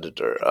as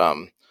editor,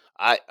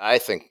 I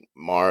think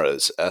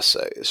Mara's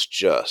essay is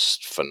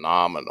just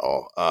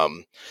phenomenal,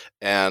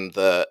 and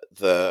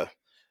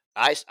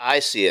I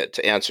see it,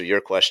 to answer your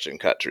question,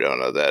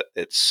 Catriona, that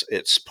it's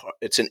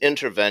an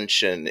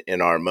intervention in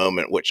our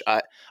moment, which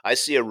I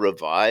see a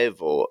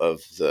revival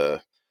of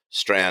the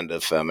strand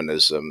of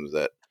feminism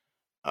that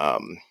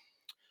the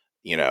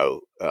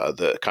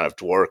kind of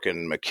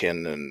Dworkin,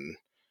 McKinnon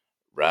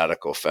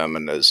radical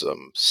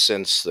feminism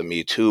since the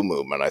Me Too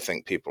movement. I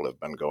think people have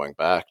been going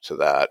back to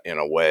that in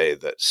a way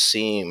that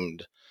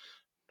seemed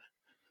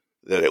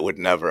that it would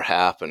never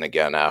happen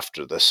again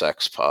after the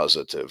sex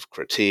positive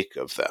critique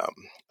of them.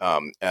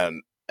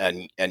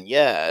 And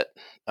yet,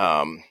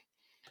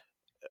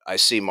 I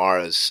see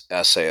Mara's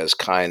essay as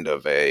kind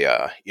of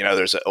a,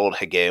 there's an old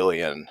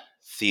Hegelian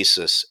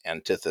thesis,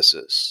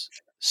 antithesis,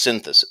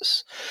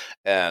 synthesis.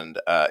 And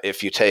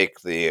if you take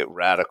the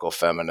radical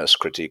feminist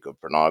critique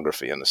of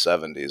pornography in the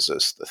 70s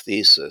as the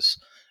thesis,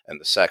 and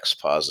the sex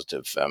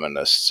positive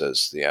feminists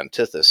as the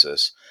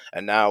antithesis,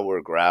 and now we're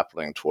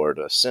grappling toward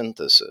a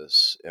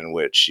synthesis in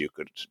which you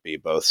could be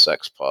both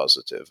sex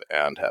positive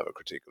and have a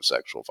critique of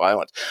sexual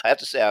violence. I have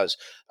to say,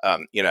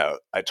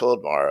 I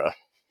told Mara,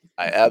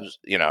 I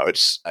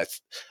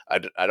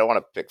don't want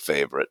to pick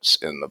favorites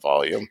in the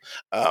volume.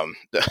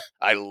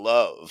 I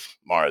love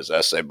Mara's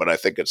essay, but I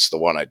think it's the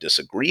one I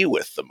disagree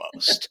with the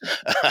most.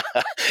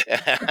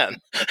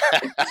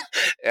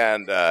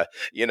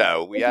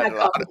 We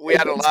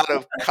had a lot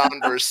of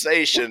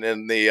conversation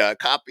in the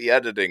copy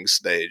editing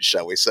stage,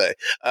 shall we say?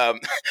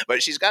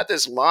 But she's got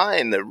this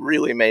line that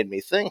really made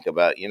me think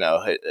about,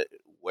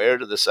 where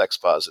do the sex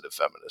positive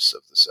feminists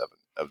of the sort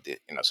of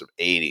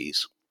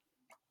 80s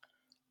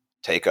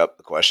take up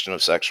the question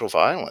of sexual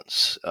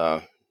violence?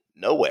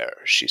 Nowhere,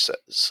 she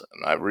says,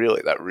 and that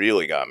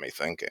really got me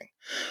thinking.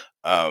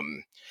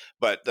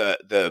 But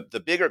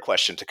the bigger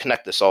question, to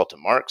connect this all to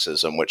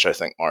Marxism, which I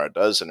think Mara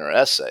does in her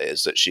essay,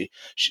 is that she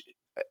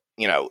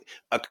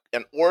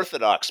an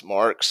orthodox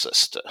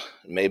Marxist,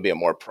 maybe a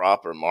more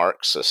proper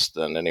Marxist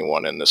than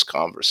anyone in this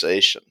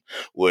conversation,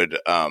 would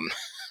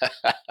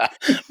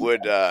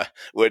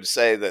would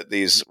say that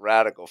these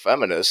radical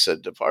feminists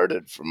had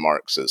departed from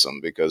Marxism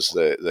because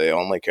they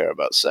only care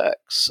about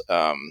sex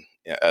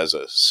as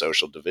a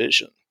social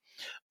division.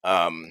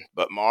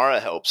 But Mara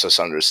helps us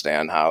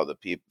understand how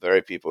the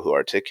very people who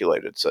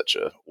articulated such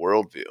a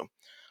worldview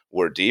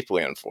were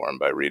deeply informed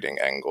by reading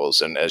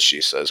Engels, and as she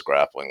says,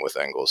 grappling with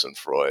Engels and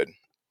Freud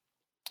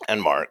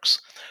and Marx.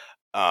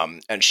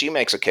 And she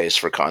makes a case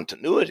for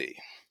continuity,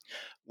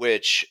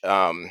 which,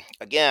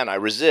 again, I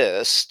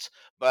resist,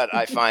 but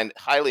I find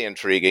highly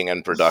intriguing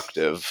and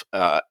productive.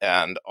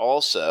 And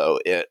also,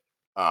 it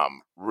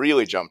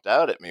really jumped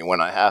out at me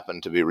when I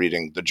happened to be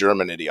reading The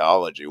German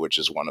Ideology, which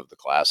is one of the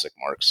classic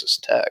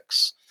Marxist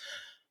texts,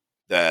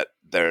 that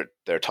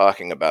they're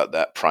talking about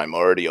that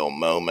primordial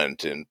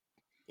moment in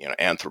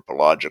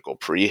anthropological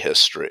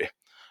prehistory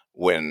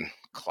when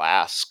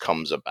class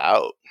comes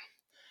about.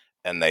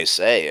 And they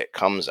say it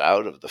comes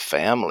out of the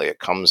family, it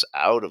comes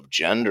out of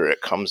gender,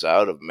 it comes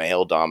out of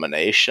male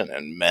domination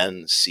and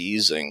men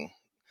seizing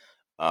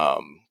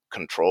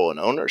control and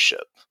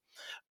ownership.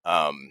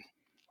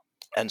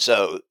 And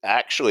so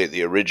actually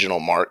the original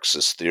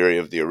Marxist theory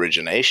of the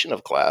origination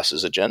of class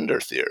is a gender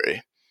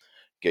theory.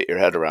 Get your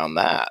head around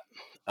that.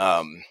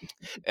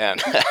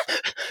 And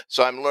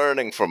so I'm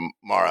learning from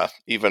Mara,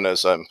 even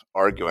as I'm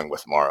arguing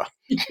with Mara.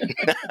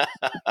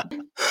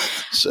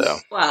 So,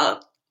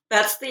 well,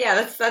 that's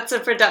a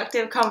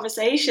productive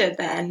conversation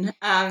then.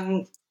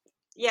 I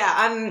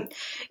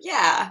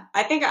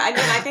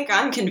think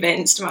I'm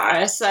convinced,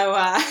 Mara. So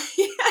I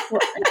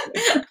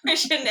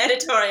shouldn't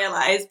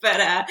editorialize, but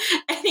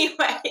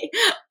anyway,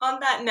 on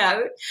that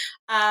note,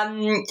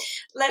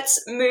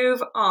 let's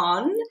move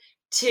on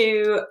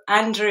to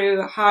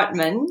Andrew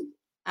Hartman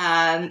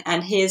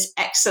and his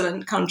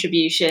excellent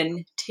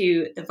contribution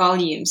to the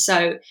volume.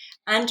 So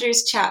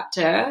Andrew's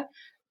chapter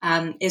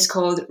is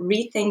called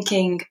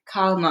Rethinking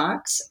Karl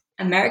Marx,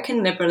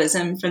 American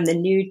Liberalism from the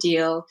New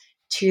Deal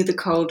to the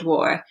Cold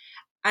War.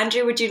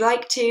 Andrew, would you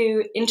like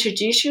to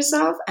introduce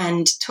yourself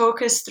and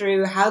talk us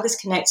through how this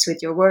connects with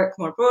your work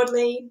more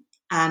broadly,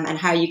 and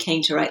how you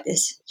came to write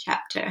this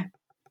chapter?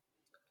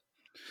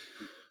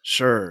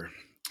 Sure.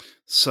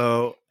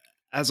 So,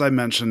 as I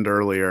mentioned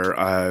earlier,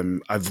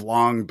 I've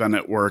long been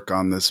at work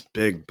on this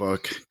big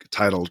book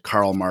titled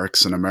Karl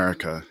Marx in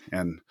America,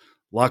 and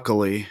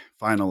luckily,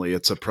 finally,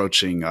 it's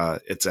approaching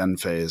its end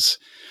phase.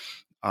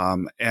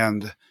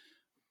 And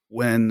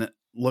when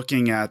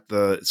looking at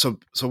so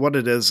what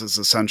it is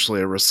essentially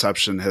a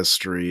reception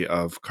history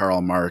of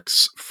Karl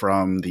Marx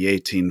from the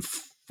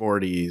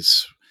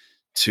 1840s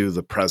to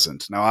the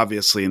present. Now,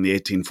 obviously, in the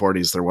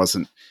 1840s, there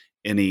wasn't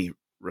any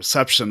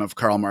reception of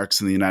Karl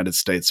Marx in the United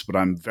States, but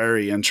I'm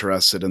very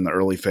interested in the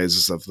early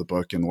phases of the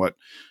book and what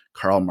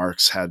Karl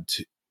Marx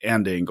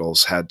and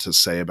Engels had to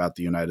say about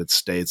the United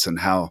States and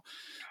how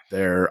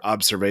their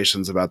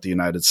observations about the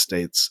United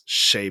States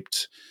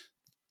shaped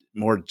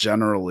more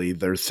generally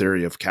their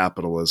theory of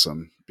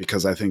capitalism,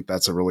 because I think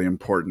that's a really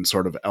important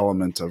sort of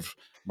element of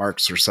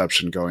Marx's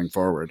reception going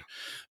forward.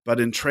 But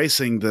in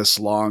tracing this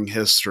long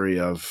history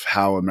of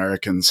how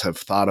Americans have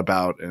thought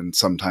about and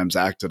sometimes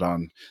acted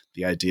on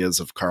the ideas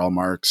of Karl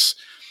Marx,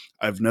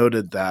 I've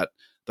noted that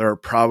there are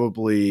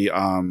probably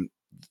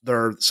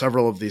there are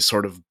several of these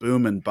sort of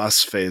boom and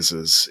bust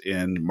phases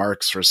in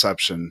Marx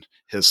reception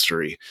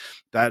history.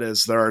 That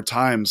is, there are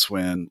times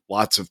when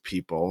lots of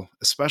people,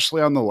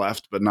 especially on the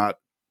left, but not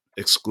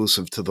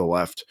exclusive to the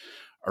left,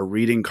 are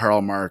reading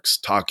Karl Marx,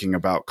 talking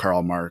about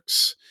Karl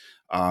Marx,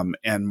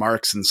 and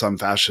Marx in some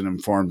fashion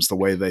informs the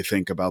way they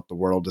think about the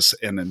world,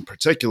 and in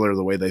particular,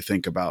 the way they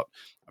think about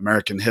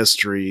American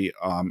history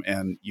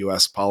and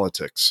U.S.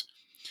 politics.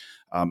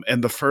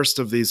 And the first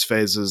of these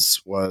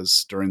phases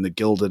was during the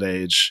Gilded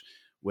Age,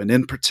 when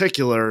in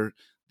particular,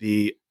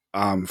 the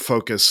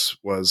focus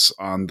was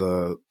on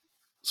the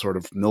sort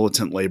of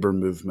militant labor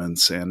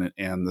movements and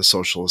the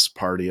Socialist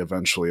Party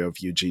eventually of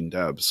Eugene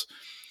Debs.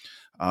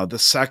 The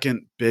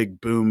second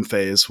big boom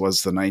phase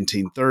was the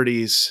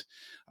 1930s.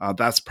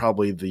 That's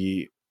probably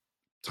the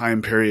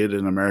time period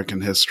in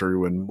American history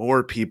when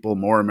more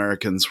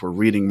Americans were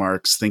reading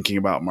Marx, thinking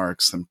about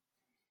Marx than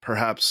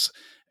perhaps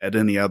at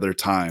any other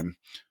time.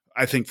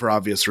 I think for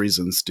obvious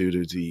reasons due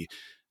to the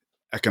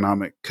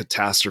economic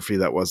catastrophe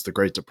that was the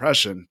Great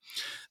Depression.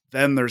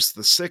 Then there's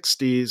the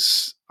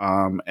 60s,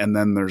 and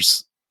then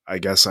there's, I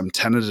guess I'm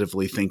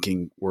tentatively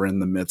thinking we're in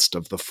the midst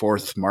of the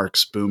fourth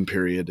Marx boom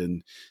period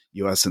in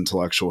U.S.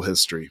 intellectual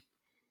history.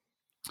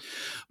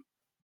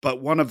 But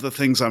one of the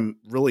things I'm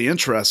really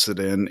interested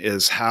in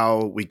is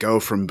how we go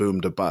from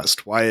boom to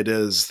bust, why it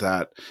is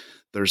that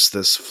there's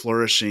this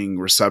flourishing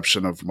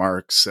reception of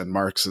Marx, and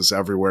Marx is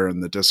everywhere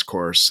in the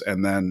discourse.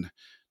 And then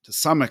to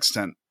some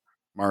extent,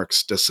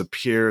 Marx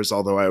disappears,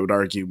 although I would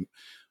argue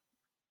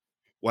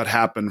what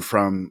happened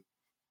from,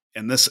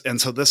 and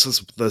so this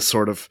is the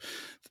sort of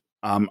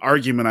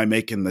argument I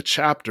make in the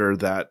chapter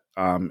that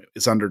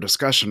is under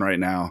discussion right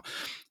now,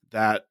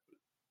 that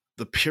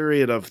the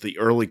period of the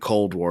early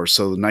Cold War,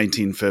 so the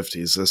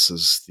 1950s, this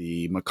is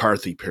the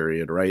McCarthy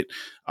period, right?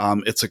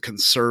 It's a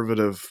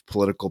conservative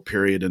political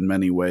period in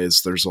many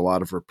ways. There's a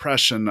lot of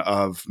repression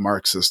of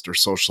Marxist or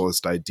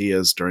socialist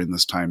ideas during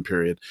this time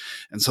period.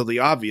 And so the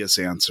obvious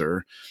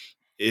answer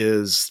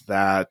is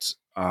that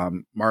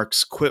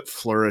Marx quit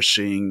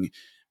flourishing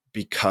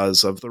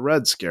because of the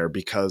Red Scare,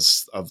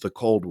 because of the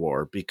Cold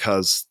War,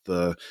 because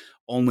the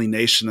only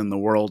nation in the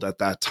world at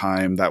that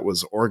time that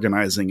was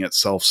organizing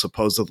itself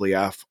supposedly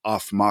off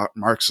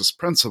Marxist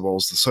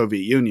principles, the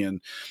Soviet Union,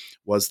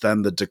 was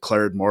then the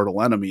declared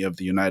mortal enemy of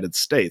the United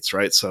States,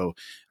 right? So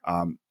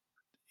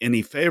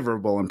any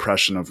favorable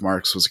impression of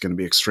Marx was going to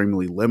be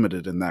extremely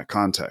limited in that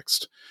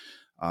context.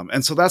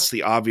 And so that's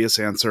the obvious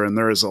answer, and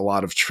there is a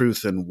lot of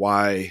truth in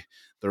why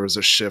there was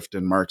a shift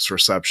in Marx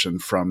reception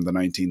from the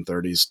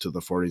 1930s to the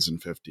 40s and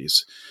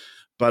 50s.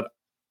 But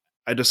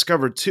I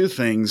discovered two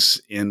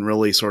things in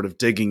really sort of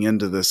digging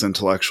into this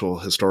intellectual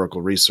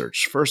historical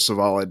research. First of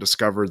all, I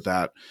discovered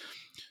that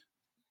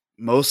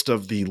most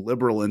of the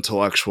liberal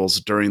intellectuals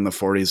during the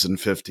 40s and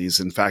 50s,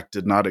 in fact,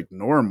 did not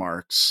ignore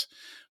Marx.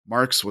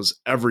 Marx was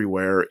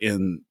everywhere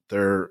in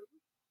their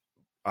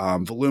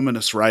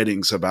voluminous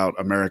writings about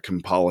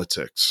American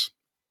politics.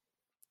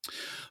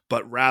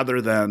 But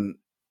rather than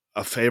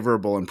a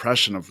favorable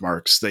impression of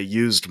Marx, they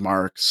used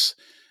Marx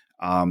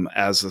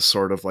as a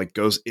sort of like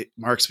ghost.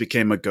 Marx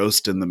became a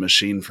ghost in the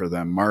machine for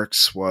them.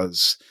 Marx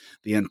was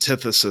the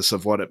antithesis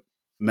of what it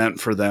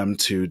meant for them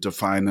to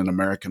define an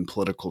American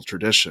political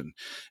tradition.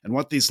 And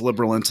what these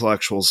liberal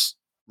intellectuals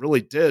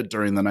really did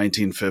during the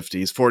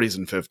 1950s, 40s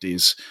and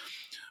 50s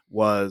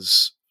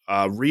was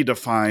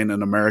redefine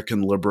an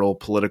American liberal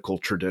political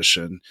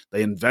tradition.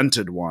 They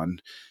invented one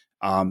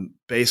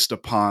based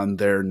upon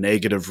their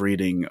negative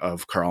reading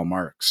of Karl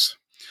Marx.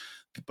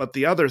 But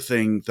the other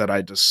thing that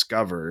I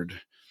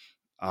discovered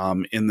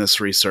in this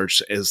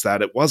research is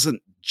that it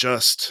wasn't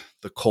just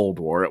the Cold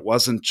War. It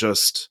wasn't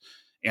just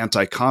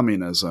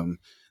anti-communism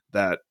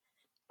that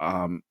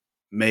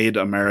made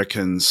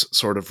Americans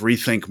sort of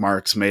rethink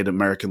Marx, made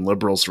American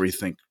liberals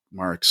rethink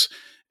Marx.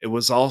 It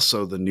was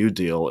also the New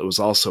Deal. It was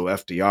also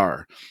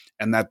FDR.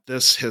 And that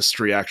this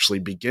history actually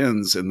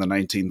begins in the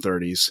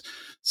 1930s,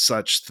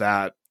 such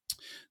that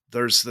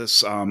there's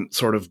this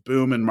sort of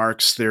boom in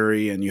Marx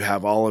theory, and you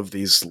have all of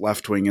these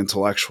left-wing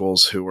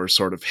intellectuals who are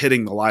sort of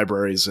hitting the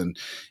libraries and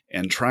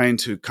trying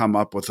to come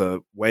up with a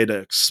way to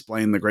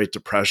explain the Great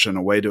Depression,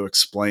 a way to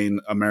explain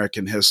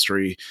American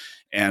history,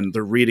 and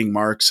they're reading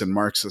Marx and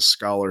Marxist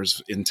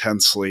scholars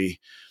intensely.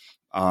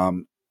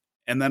 And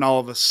then all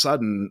of a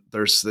sudden,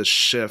 there's this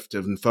shift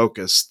in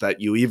focus that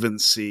you even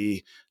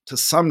see to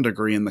some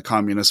degree in the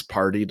Communist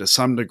Party, to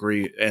some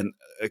degree, and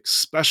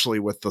especially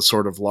with the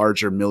sort of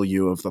larger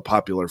milieu of the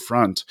Popular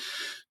Front,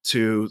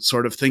 to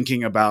sort of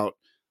thinking about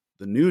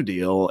the New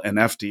Deal and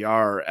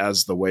FDR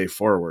as the way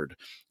forward.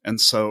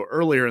 And so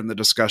earlier in the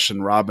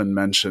discussion, Robin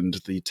mentioned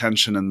the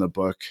tension in the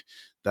book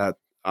that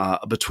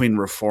between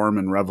reform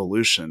and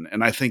revolution.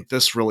 And I think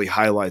this really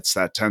highlights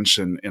that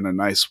tension in a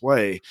nice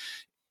way,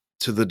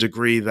 to the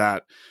degree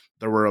that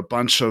there were a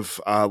bunch of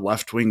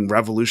left-wing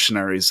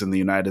revolutionaries in the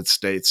United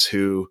States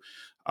who,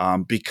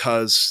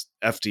 because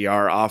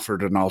FDR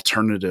offered an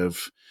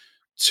alternative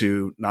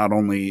to not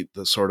only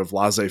the sort of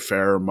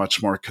laissez-faire,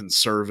 much more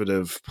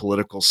conservative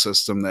political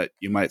system that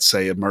you might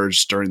say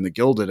emerged during the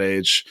Gilded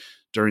Age,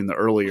 during the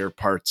earlier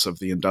parts of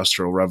the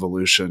Industrial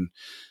Revolution,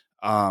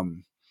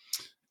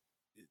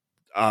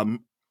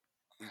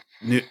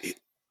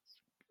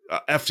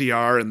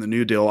 FDR and the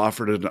New Deal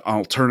offered an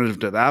alternative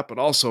to that, but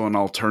also an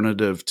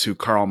alternative to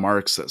Karl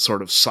Marx that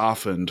sort of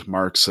softened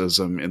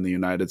Marxism in the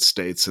United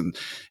States and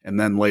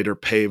then later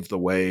paved the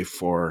way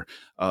for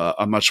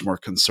a much more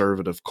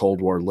conservative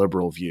Cold War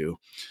liberal view.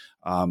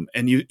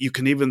 And you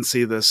can even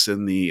see this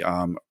in the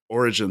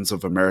origins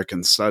of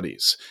American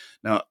studies.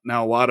 Now,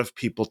 a lot of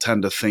people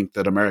tend to think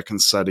that American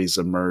studies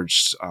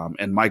emerged,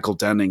 and Michael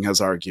Denning has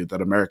argued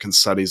that American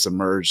studies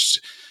emerged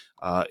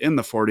in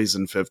the 40s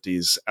and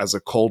 50s as a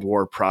Cold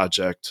War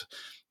project,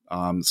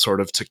 sort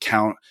of to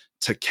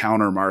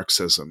counter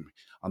Marxism.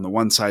 On the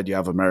one side, you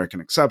have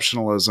American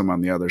exceptionalism.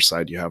 On the other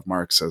side, you have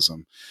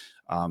Marxism.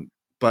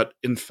 But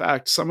in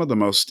fact, some of the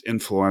most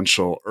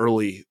influential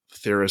early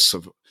theorists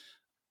of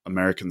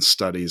American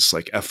studies,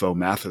 like F.O.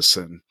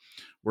 Matheson,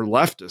 were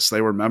leftists.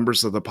 They were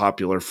members of the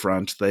Popular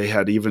Front. They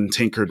had even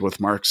tinkered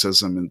with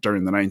Marxism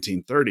during the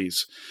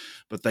 1930s,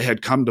 but they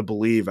had come to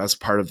believe, as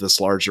part of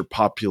this larger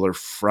Popular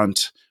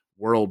Front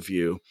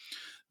worldview,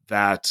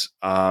 that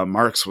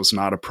Marx was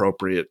not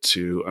appropriate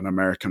to an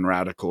American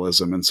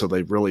radicalism. And so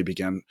they really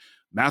began,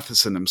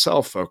 Matheson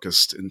himself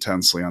focused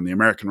intensely on the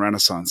American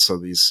Renaissance, so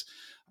these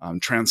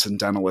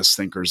transcendentalist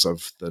thinkers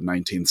of the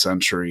 19th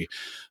century.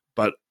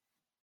 But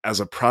as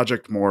a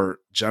project, more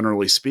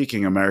generally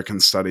speaking, American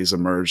studies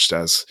emerged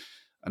as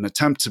an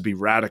attempt to be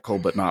radical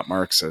but not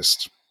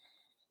Marxist.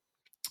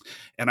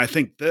 And I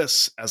think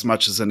this, as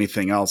much as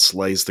anything else,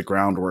 lays the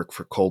groundwork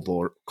for Cold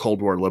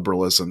War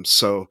liberalism.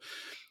 So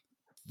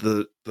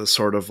the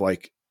sort of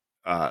like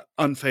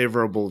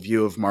unfavorable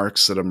view of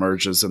Marx that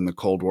emerges in the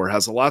Cold War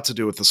has a lot to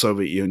do with the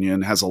Soviet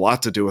Union, has a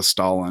lot to do with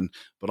Stalin,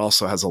 but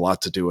also has a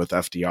lot to do with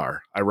FDR,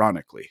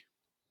 ironically.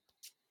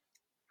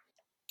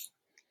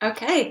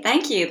 Okay,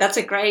 thank you. That's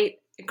a great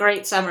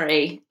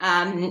summary.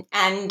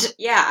 And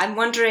yeah, I'm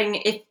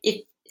wondering if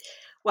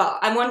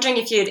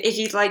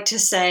you'd like to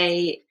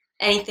say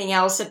anything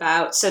else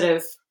about sort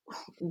of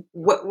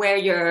where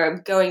you're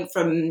going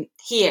from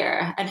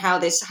here, and how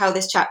this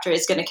chapter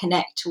is going to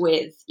connect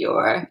with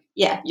your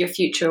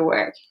future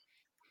work.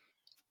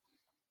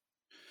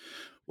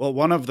 Well,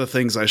 one of the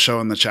things I show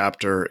in the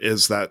chapter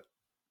is that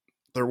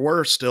there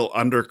were still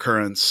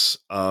undercurrents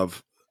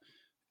of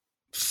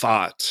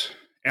thought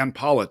and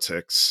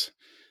politics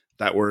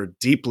that were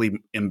deeply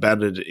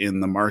embedded in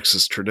the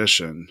Marxist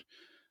tradition,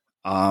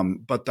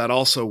 but that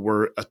also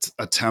were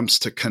attempts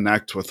to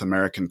connect with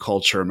American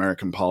culture,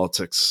 American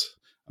politics,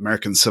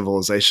 American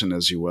civilization,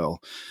 as you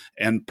will.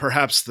 And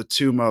perhaps the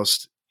two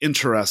most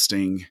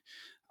interesting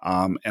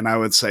and I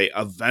would say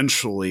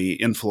eventually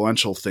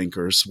influential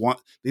thinkers.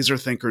 These are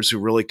thinkers who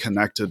really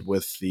connected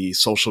with the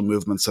social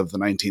movements of the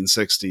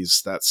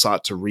 1960s that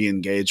sought to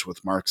re-engage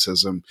with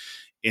Marxism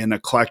in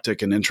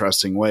eclectic and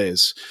interesting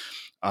ways.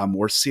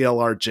 Were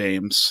C.L.R.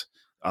 James,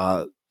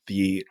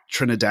 the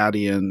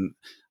Trinidadian,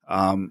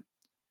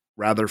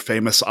 rather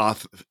famous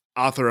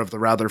author of the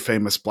rather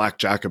famous Black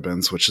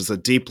Jacobins, which is a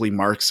deeply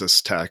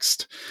Marxist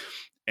text,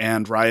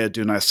 and Raya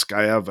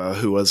Dunayevskaya,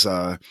 who was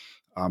a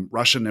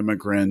Russian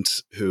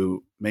immigrant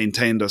who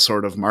maintained a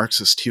sort of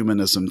Marxist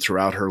humanism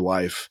throughout her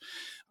life.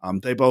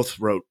 They both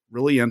wrote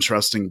really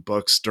interesting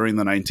books during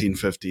the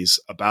 1950s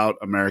about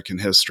American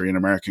history and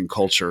American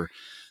culture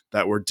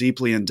that were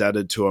deeply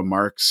indebted to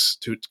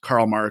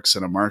Karl Marx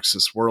and a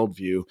Marxist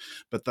worldview,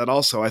 but that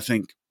also, I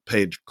think,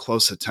 paid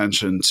close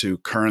attention to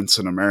currents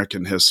in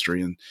American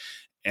history.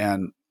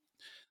 And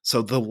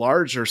so the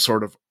larger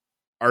sort of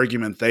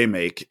argument they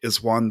make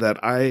is one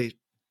that I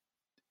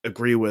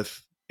agree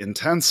with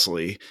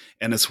intensely,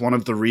 and it's one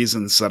of the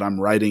reasons that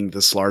I'm writing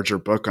this larger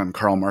book on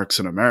Karl Marx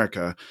in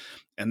America,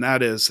 and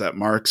that is that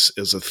Marx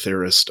is a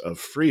theorist of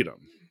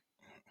freedom,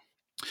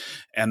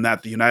 and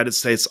that the United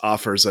States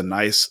offers a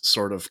nice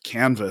sort of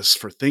canvas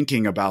for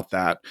thinking about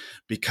that,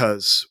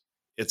 because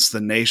it's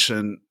the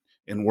nation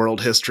in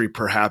world history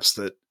perhaps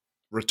that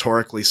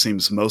rhetorically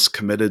seems most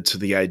committed to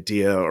the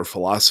idea or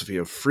philosophy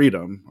of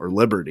freedom or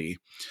liberty,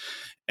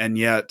 and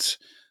yet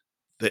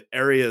the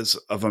areas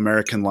of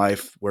American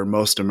life where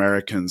most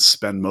Americans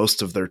spend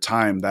most of their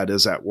time, that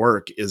is at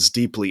work, is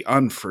deeply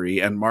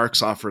unfree. And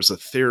Marx offers a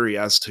theory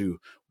as to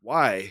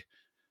why,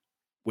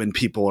 when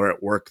people are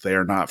at work, they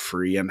are not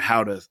free, and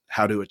how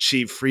to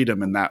achieve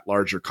freedom in that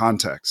larger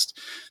context.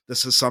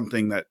 This is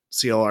something that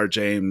C.L.R.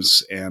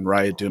 James and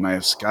Raya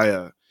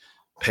Dunayevskaya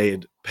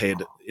paid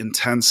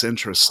intense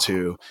interest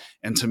to,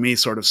 and to me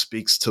sort of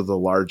speaks to the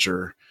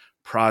larger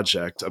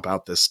project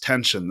about this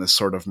tension, this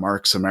sort of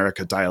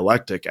Marx-America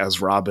dialectic,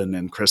 as Robin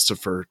and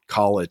Christopher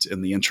call it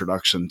in the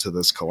introduction to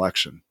this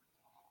collection.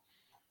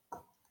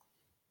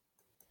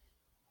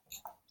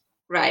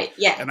 Right.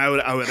 Yeah. And I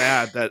would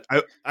add that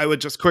I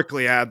would just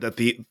quickly add that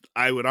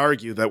I would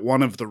argue that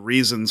one of the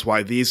reasons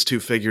why these two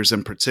figures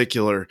in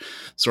particular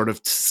sort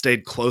of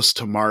stayed close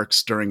to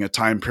Marx during a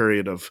time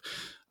period of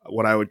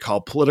what I would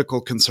call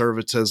political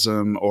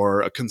conservatism,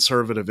 or a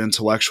conservative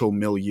intellectual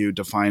milieu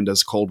defined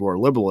as Cold War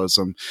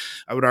liberalism,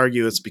 I would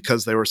argue it's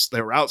because they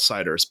were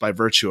outsiders by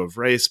virtue of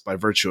race, by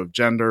virtue of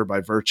gender,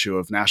 by virtue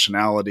of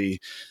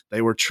nationality.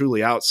 They were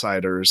truly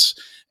outsiders.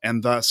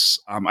 And thus,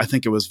 I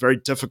think it was very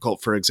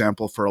difficult, for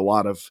example, for a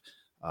lot of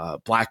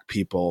Black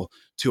people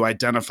to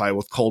identify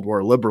with Cold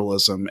War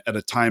liberalism at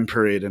a time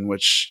period in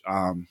which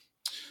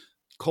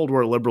Cold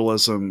War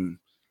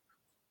liberalism,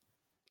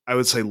 I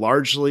would say,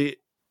 largely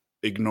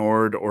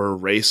ignored or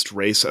erased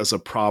race as a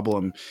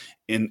problem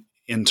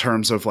in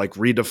terms of like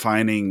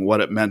redefining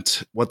what it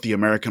meant, what the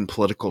American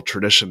political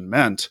tradition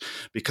meant,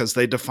 because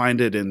they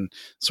defined it in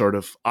sort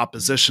of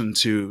opposition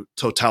to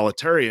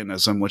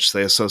totalitarianism, which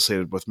they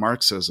associated with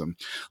Marxism.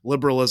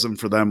 Liberalism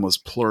for them was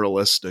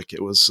pluralistic.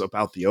 It was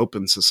about the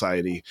open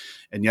society.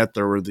 And yet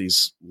there were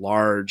these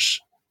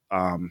large,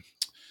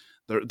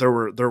 there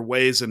were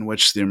ways in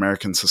which the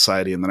American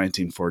society in the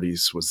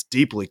 1940s was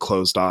deeply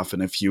closed off.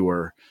 And if you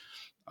were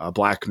a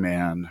Black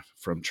man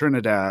from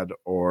Trinidad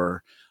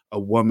or a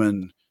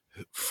woman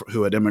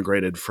who had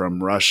immigrated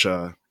from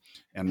Russia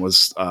and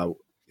was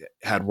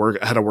had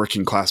a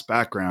working class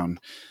background,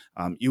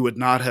 you would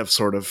not have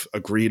sort of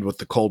agreed with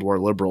the Cold War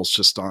liberals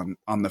just on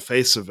the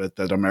face of it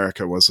that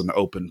America was an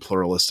open,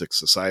 pluralistic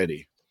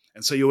society.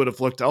 And so you would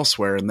have looked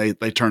elsewhere, and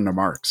they turned to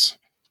Marx.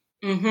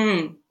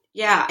 Mm-hmm.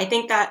 Yeah, I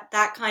think that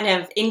kind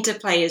of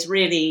interplay is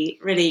really,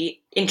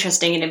 really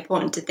interesting and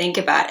important to think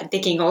about, and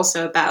thinking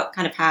also about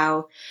kind of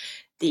how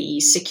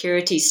the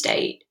security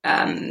state,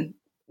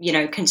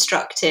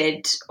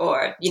 constructed,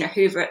 or,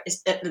 Hoover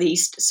at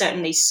least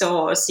certainly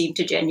saw or seemed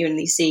to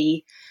genuinely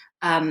see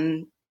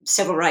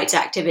civil rights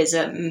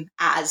activism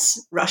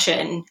as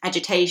Russian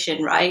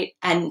agitation, right?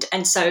 And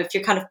so if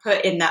you're kind of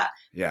put in that,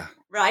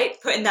 right,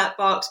 put in that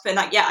box, put in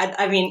that,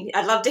 I mean,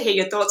 I'd love to hear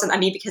your thoughts on,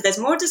 because there's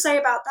more to say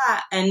about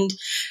that, and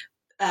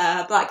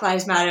Black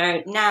Lives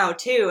Matter now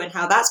too, and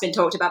how that's been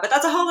talked about. But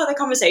that's a whole other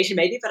conversation,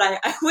 maybe. But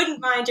I wouldn't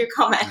mind your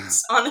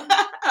comments on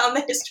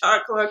the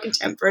historical or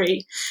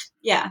contemporary.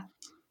 Yeah.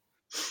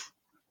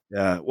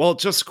 Well,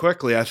 just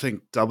quickly, I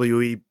think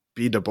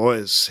W.E.B. Du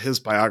Bois, his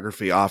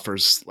biography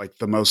offers like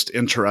the most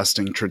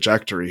interesting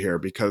trajectory here,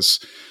 because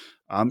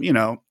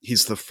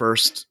He's the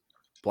first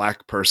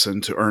Black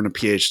person to earn a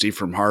PhD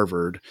from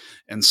Harvard.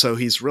 And so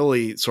he's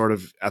really sort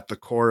of at the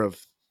core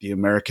of the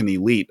American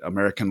elite,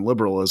 American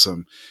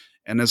liberalism.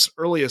 And his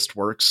earliest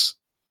works,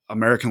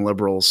 American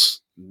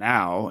liberals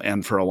now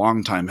and for a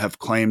long time have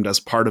claimed as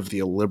part of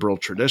the liberal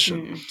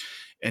tradition. Mm.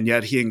 And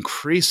yet he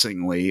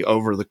increasingly,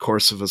 over the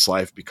course of his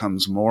life,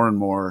 becomes more and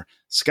more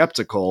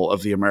skeptical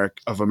of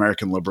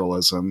American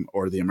liberalism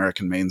or the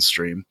American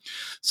mainstream,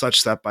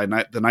 such that by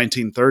the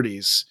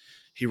 1930s,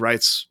 he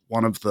writes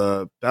one of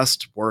the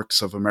best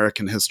works of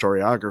American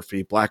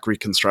historiography, Black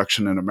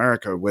Reconstruction in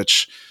America,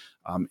 which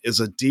is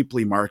a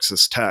deeply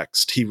Marxist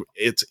text.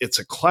 It's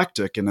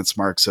eclectic in its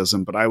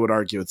Marxism, but I would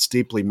argue it's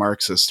deeply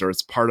Marxist, or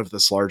it's part of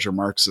this larger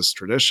Marxist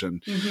tradition.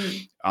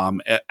 Mm-hmm.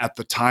 At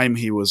the time,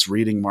 he was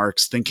reading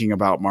Marx, thinking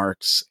about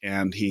Marx,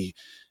 and he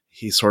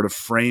sort of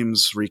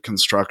frames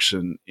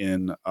Reconstruction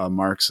in a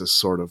Marxist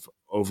sort of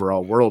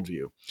overall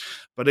worldview.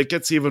 But it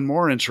gets even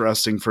more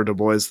interesting for Du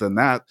Bois than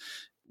that.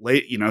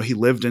 He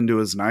lived into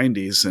his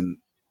 90s, and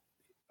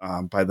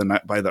by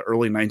the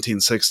early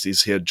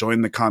 1960s, he had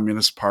joined the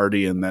Communist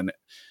Party and then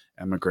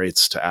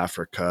emigrates to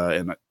Africa.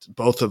 And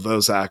both of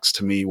those acts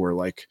to me were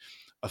like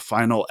a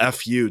final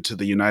FU to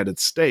the United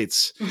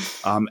States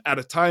at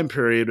a time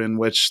period in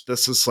which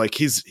this is like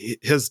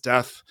his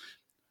death.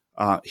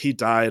 He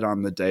died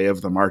on the day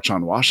of the March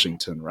on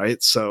Washington,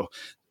 right? So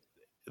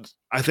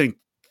I think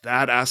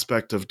that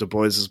aspect of Du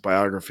Bois's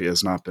biography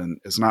is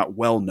not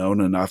well known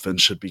enough and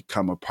should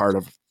become a part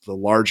of the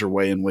larger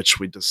way in which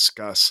we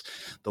discuss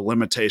the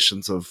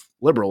limitations of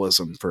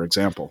liberalism, for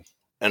example.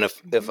 And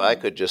if I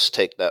could just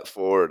take that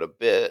forward a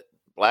bit,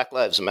 Black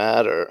Lives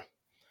Matter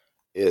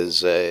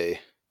is a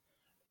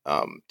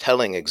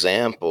telling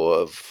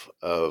example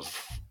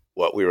of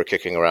what we were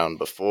kicking around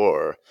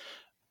before,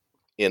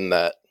 in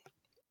that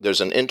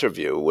there's an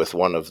interview with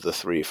one of the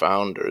three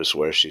founders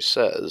where she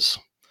says,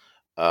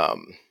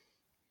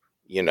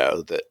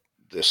 that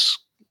this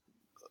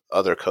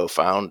other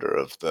co-founder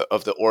of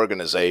the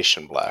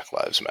organization Black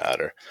Lives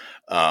Matter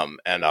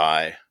and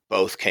I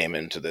both came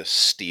into this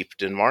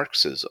steeped in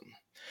Marxism.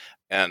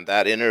 And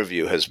that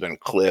interview has been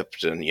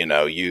clipped and,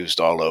 used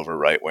all over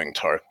right-wing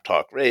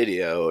talk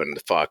radio and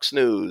Fox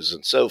News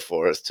and so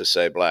forth to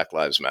say Black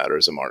Lives Matter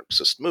is a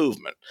Marxist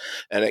movement.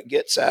 And it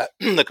gets at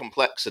the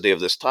complexity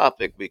of this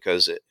topic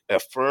because it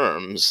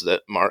affirms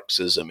that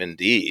Marxism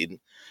indeed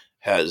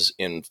has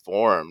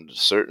informed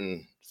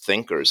certain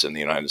thinkers in the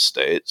United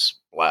States,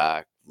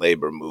 Black,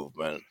 labor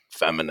movement,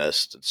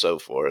 feminist, and so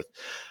forth,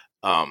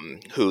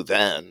 who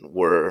then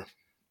were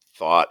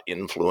thought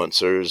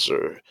influencers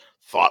or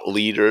thought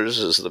leaders,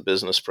 as the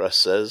business press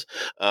says,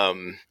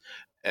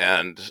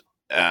 and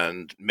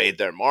made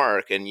their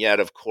mark. And yet,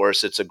 of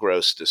course, it's a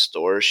gross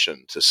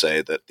distortion to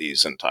say that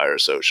these entire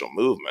social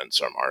movements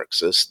are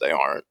Marxist. They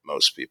aren't.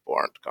 Most people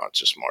aren't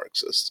conscious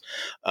Marxists.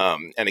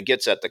 And it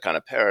gets at the kind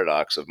of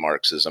paradox of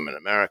Marxism in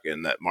America,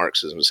 in that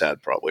Marxism has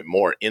had probably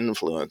more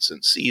influence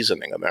in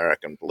seasoning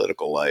American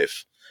political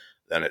life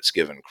than it's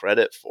given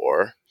credit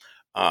for.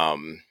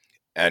 And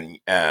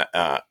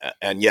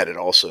yet it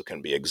also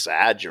can be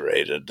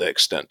exaggerated, the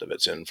extent of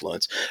its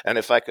influence. And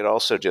if I could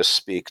also just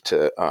speak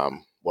to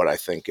what I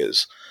think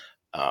is,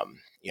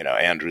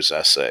 Andrew's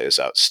essay is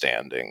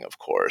outstanding, of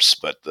course,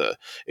 but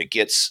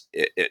its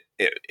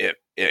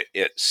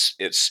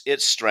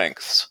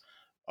strengths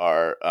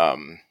are,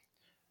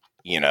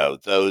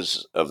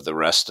 those of the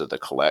rest of the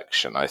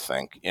collection, I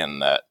think, in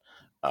that,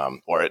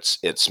 or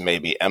it's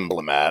maybe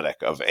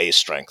emblematic of a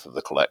strength of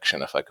the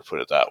collection, if I could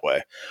put it that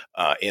way,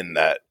 in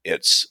that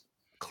it's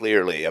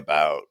clearly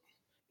about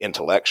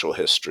intellectual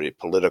history,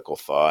 political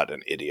thought,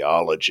 and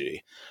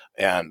ideology.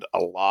 And a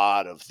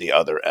lot of the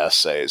other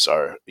essays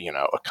are,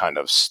 a kind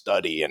of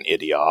study in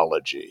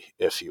ideology,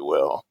 if you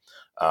will.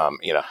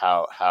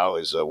 How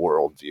is a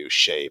worldview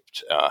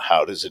shaped?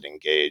 How does it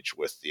engage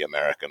with the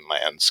American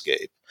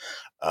landscape?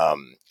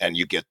 And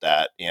you get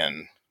that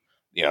in,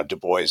 Du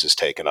Bois is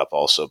taken up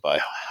also by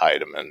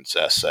Heidemann's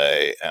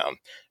essay,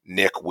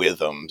 Nick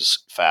Witham's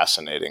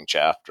fascinating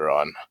chapter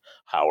on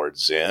Howard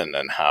Zinn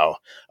and how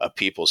A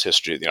People's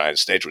History of the United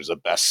States was a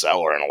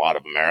bestseller, and a lot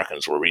of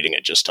Americans were reading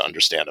it just to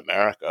understand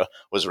America,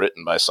 was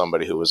written by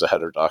somebody who was a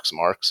heterodox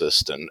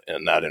Marxist, and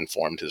that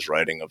informed his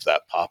writing of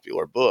that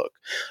popular book.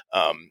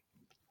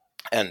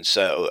 And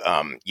so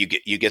you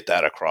get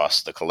that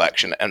across the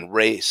collection, and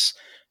race,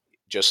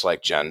 just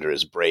like gender,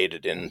 is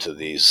braided into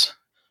these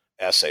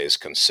essays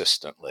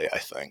consistently, I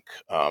think.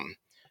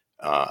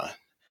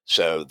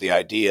 So the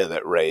idea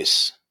that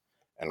race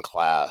and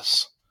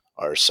class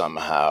are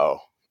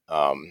somehow,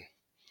 that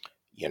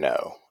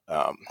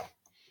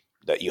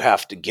you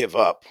have to give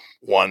up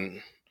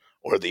one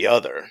or the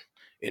other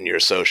in your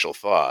social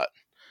thought,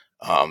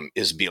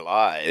 is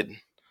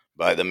belied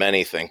by the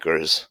many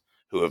thinkers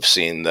who have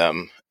seen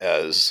them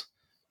as,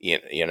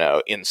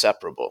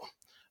 inseparable,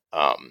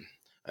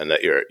 and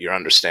that your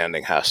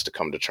understanding has to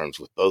come to terms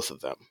with both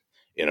of them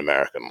in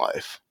American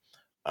life.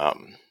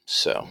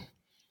 So.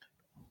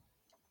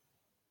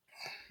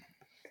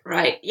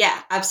 Right. Yeah,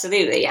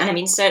 absolutely. And I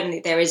mean, certainly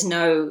there's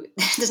no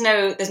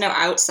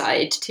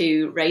outside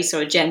to race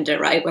or gender,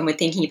 right, when we're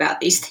thinking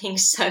about these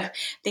things. So I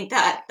think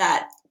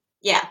that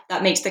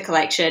makes the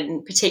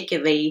collection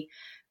particularly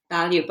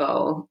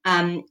valuable.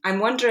 I'm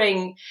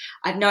wondering,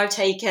 I know I've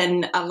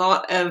taken a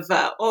lot of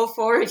all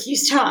four of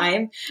you's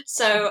time,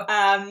 so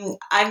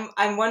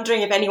I'm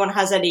wondering if anyone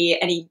has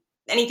anything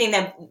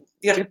that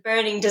you've got a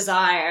burning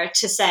desire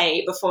to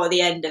say before the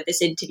end of this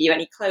interview.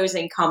 Any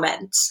closing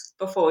comments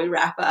before we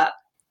wrap up?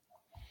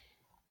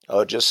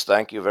 Oh, just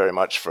thank you very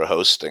much for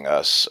hosting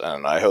us,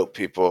 and I hope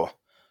people,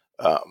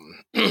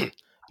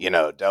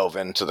 delve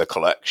into the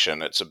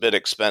collection. It's a bit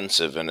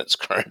expensive in its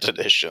current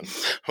edition.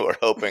 We're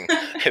hoping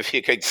if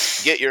you could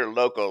get your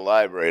local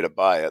library to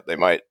buy it, they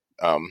might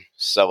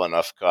sell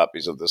enough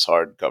copies of this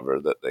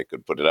hardcover that they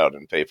could put it out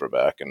in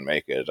paperback and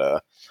make it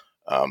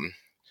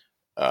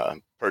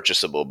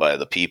purchasable by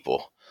the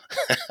people.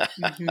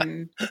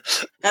 Mm-hmm.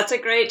 That's a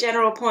great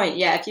general point.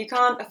 Yeah, if you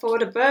can't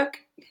afford a book,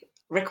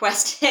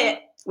 request it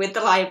with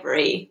the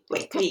library,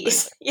 like,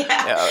 please.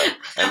 Yeah.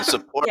 And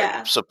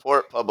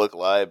support public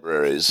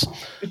libraries.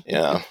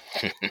 Yeah.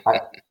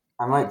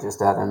 I might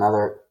just add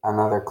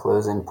another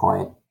closing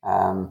point.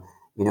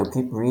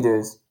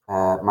 Readers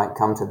might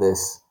come to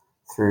this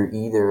through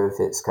either of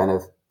its kind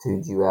of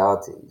two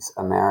dualities,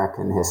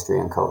 American history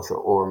and culture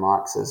or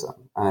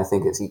Marxism. And I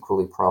think it's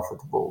equally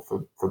profitable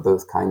for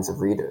both kinds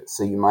of readers.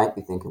 So you might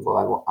be thinking,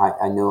 well,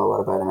 I know a lot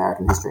about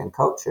American history and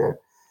culture.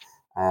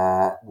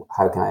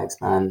 How can I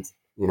expand,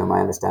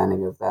 my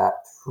understanding of that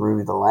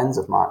through the lens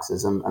of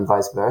Marxism, and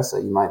vice versa?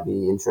 You might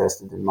be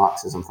interested in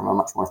Marxism from a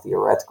much more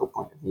theoretical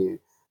point of view.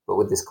 But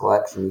with this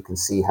collection, you can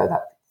see how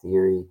that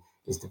theory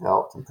is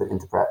developed and put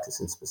into practice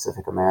in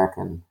specific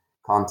American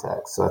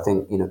context. So I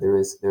think,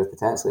 there's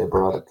potentially a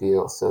broad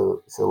appeal.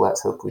 So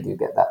let's hope we do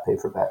get that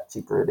paperback,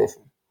 cheaper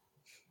edition.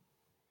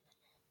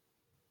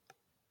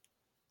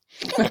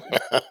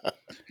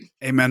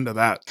 Amen to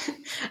that.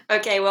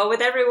 Okay, well,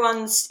 with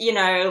everyone's,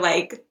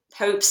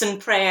 hopes and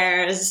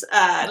prayers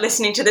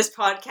listening to this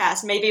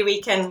podcast, maybe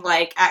we can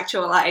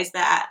actualize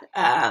that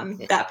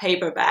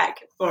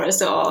paperback for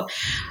us all.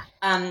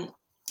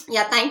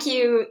 Thank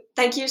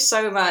you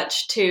so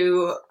much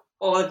to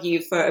all of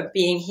you for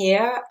being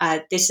here.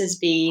 This has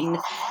been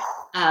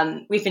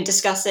we've been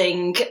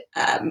discussing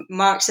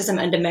Marxism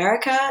and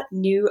America,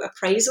 New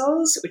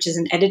Appraisals, which is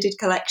an edited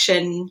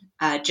collection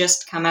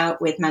just come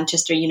out with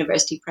Manchester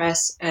University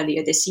Press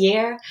earlier this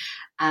year.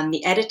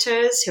 The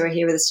editors who are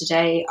here with us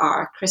today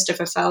are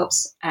Christopher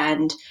Phelps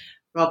and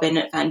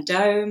Robin Van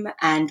Dome,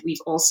 and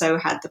we've also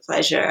had the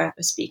pleasure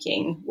of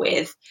speaking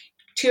with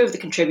two of the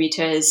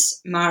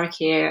contributors, Mara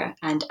Keir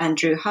and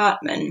Andrew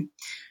Hartman.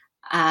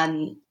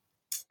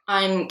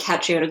 I'm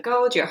Catriona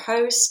Gold, your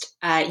host.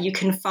 You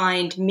can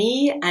find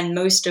me and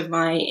most of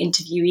my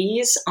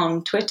interviewees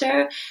on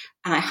Twitter,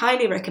 and I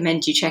highly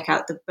recommend you check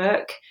out the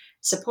book.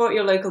 Support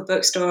your local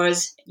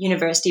bookstores,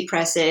 university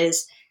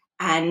presses,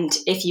 and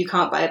if you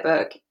can't buy a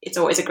book, it's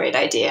always a great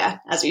idea,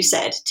 as we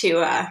said,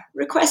 to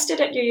request it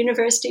at your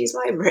university's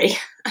library.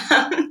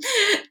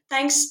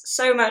 Thanks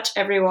so much,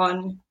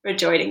 everyone, for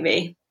joining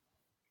me.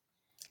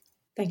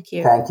 Thank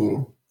you. Thank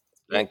you.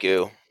 Thank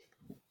you.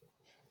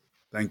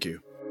 Thank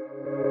you.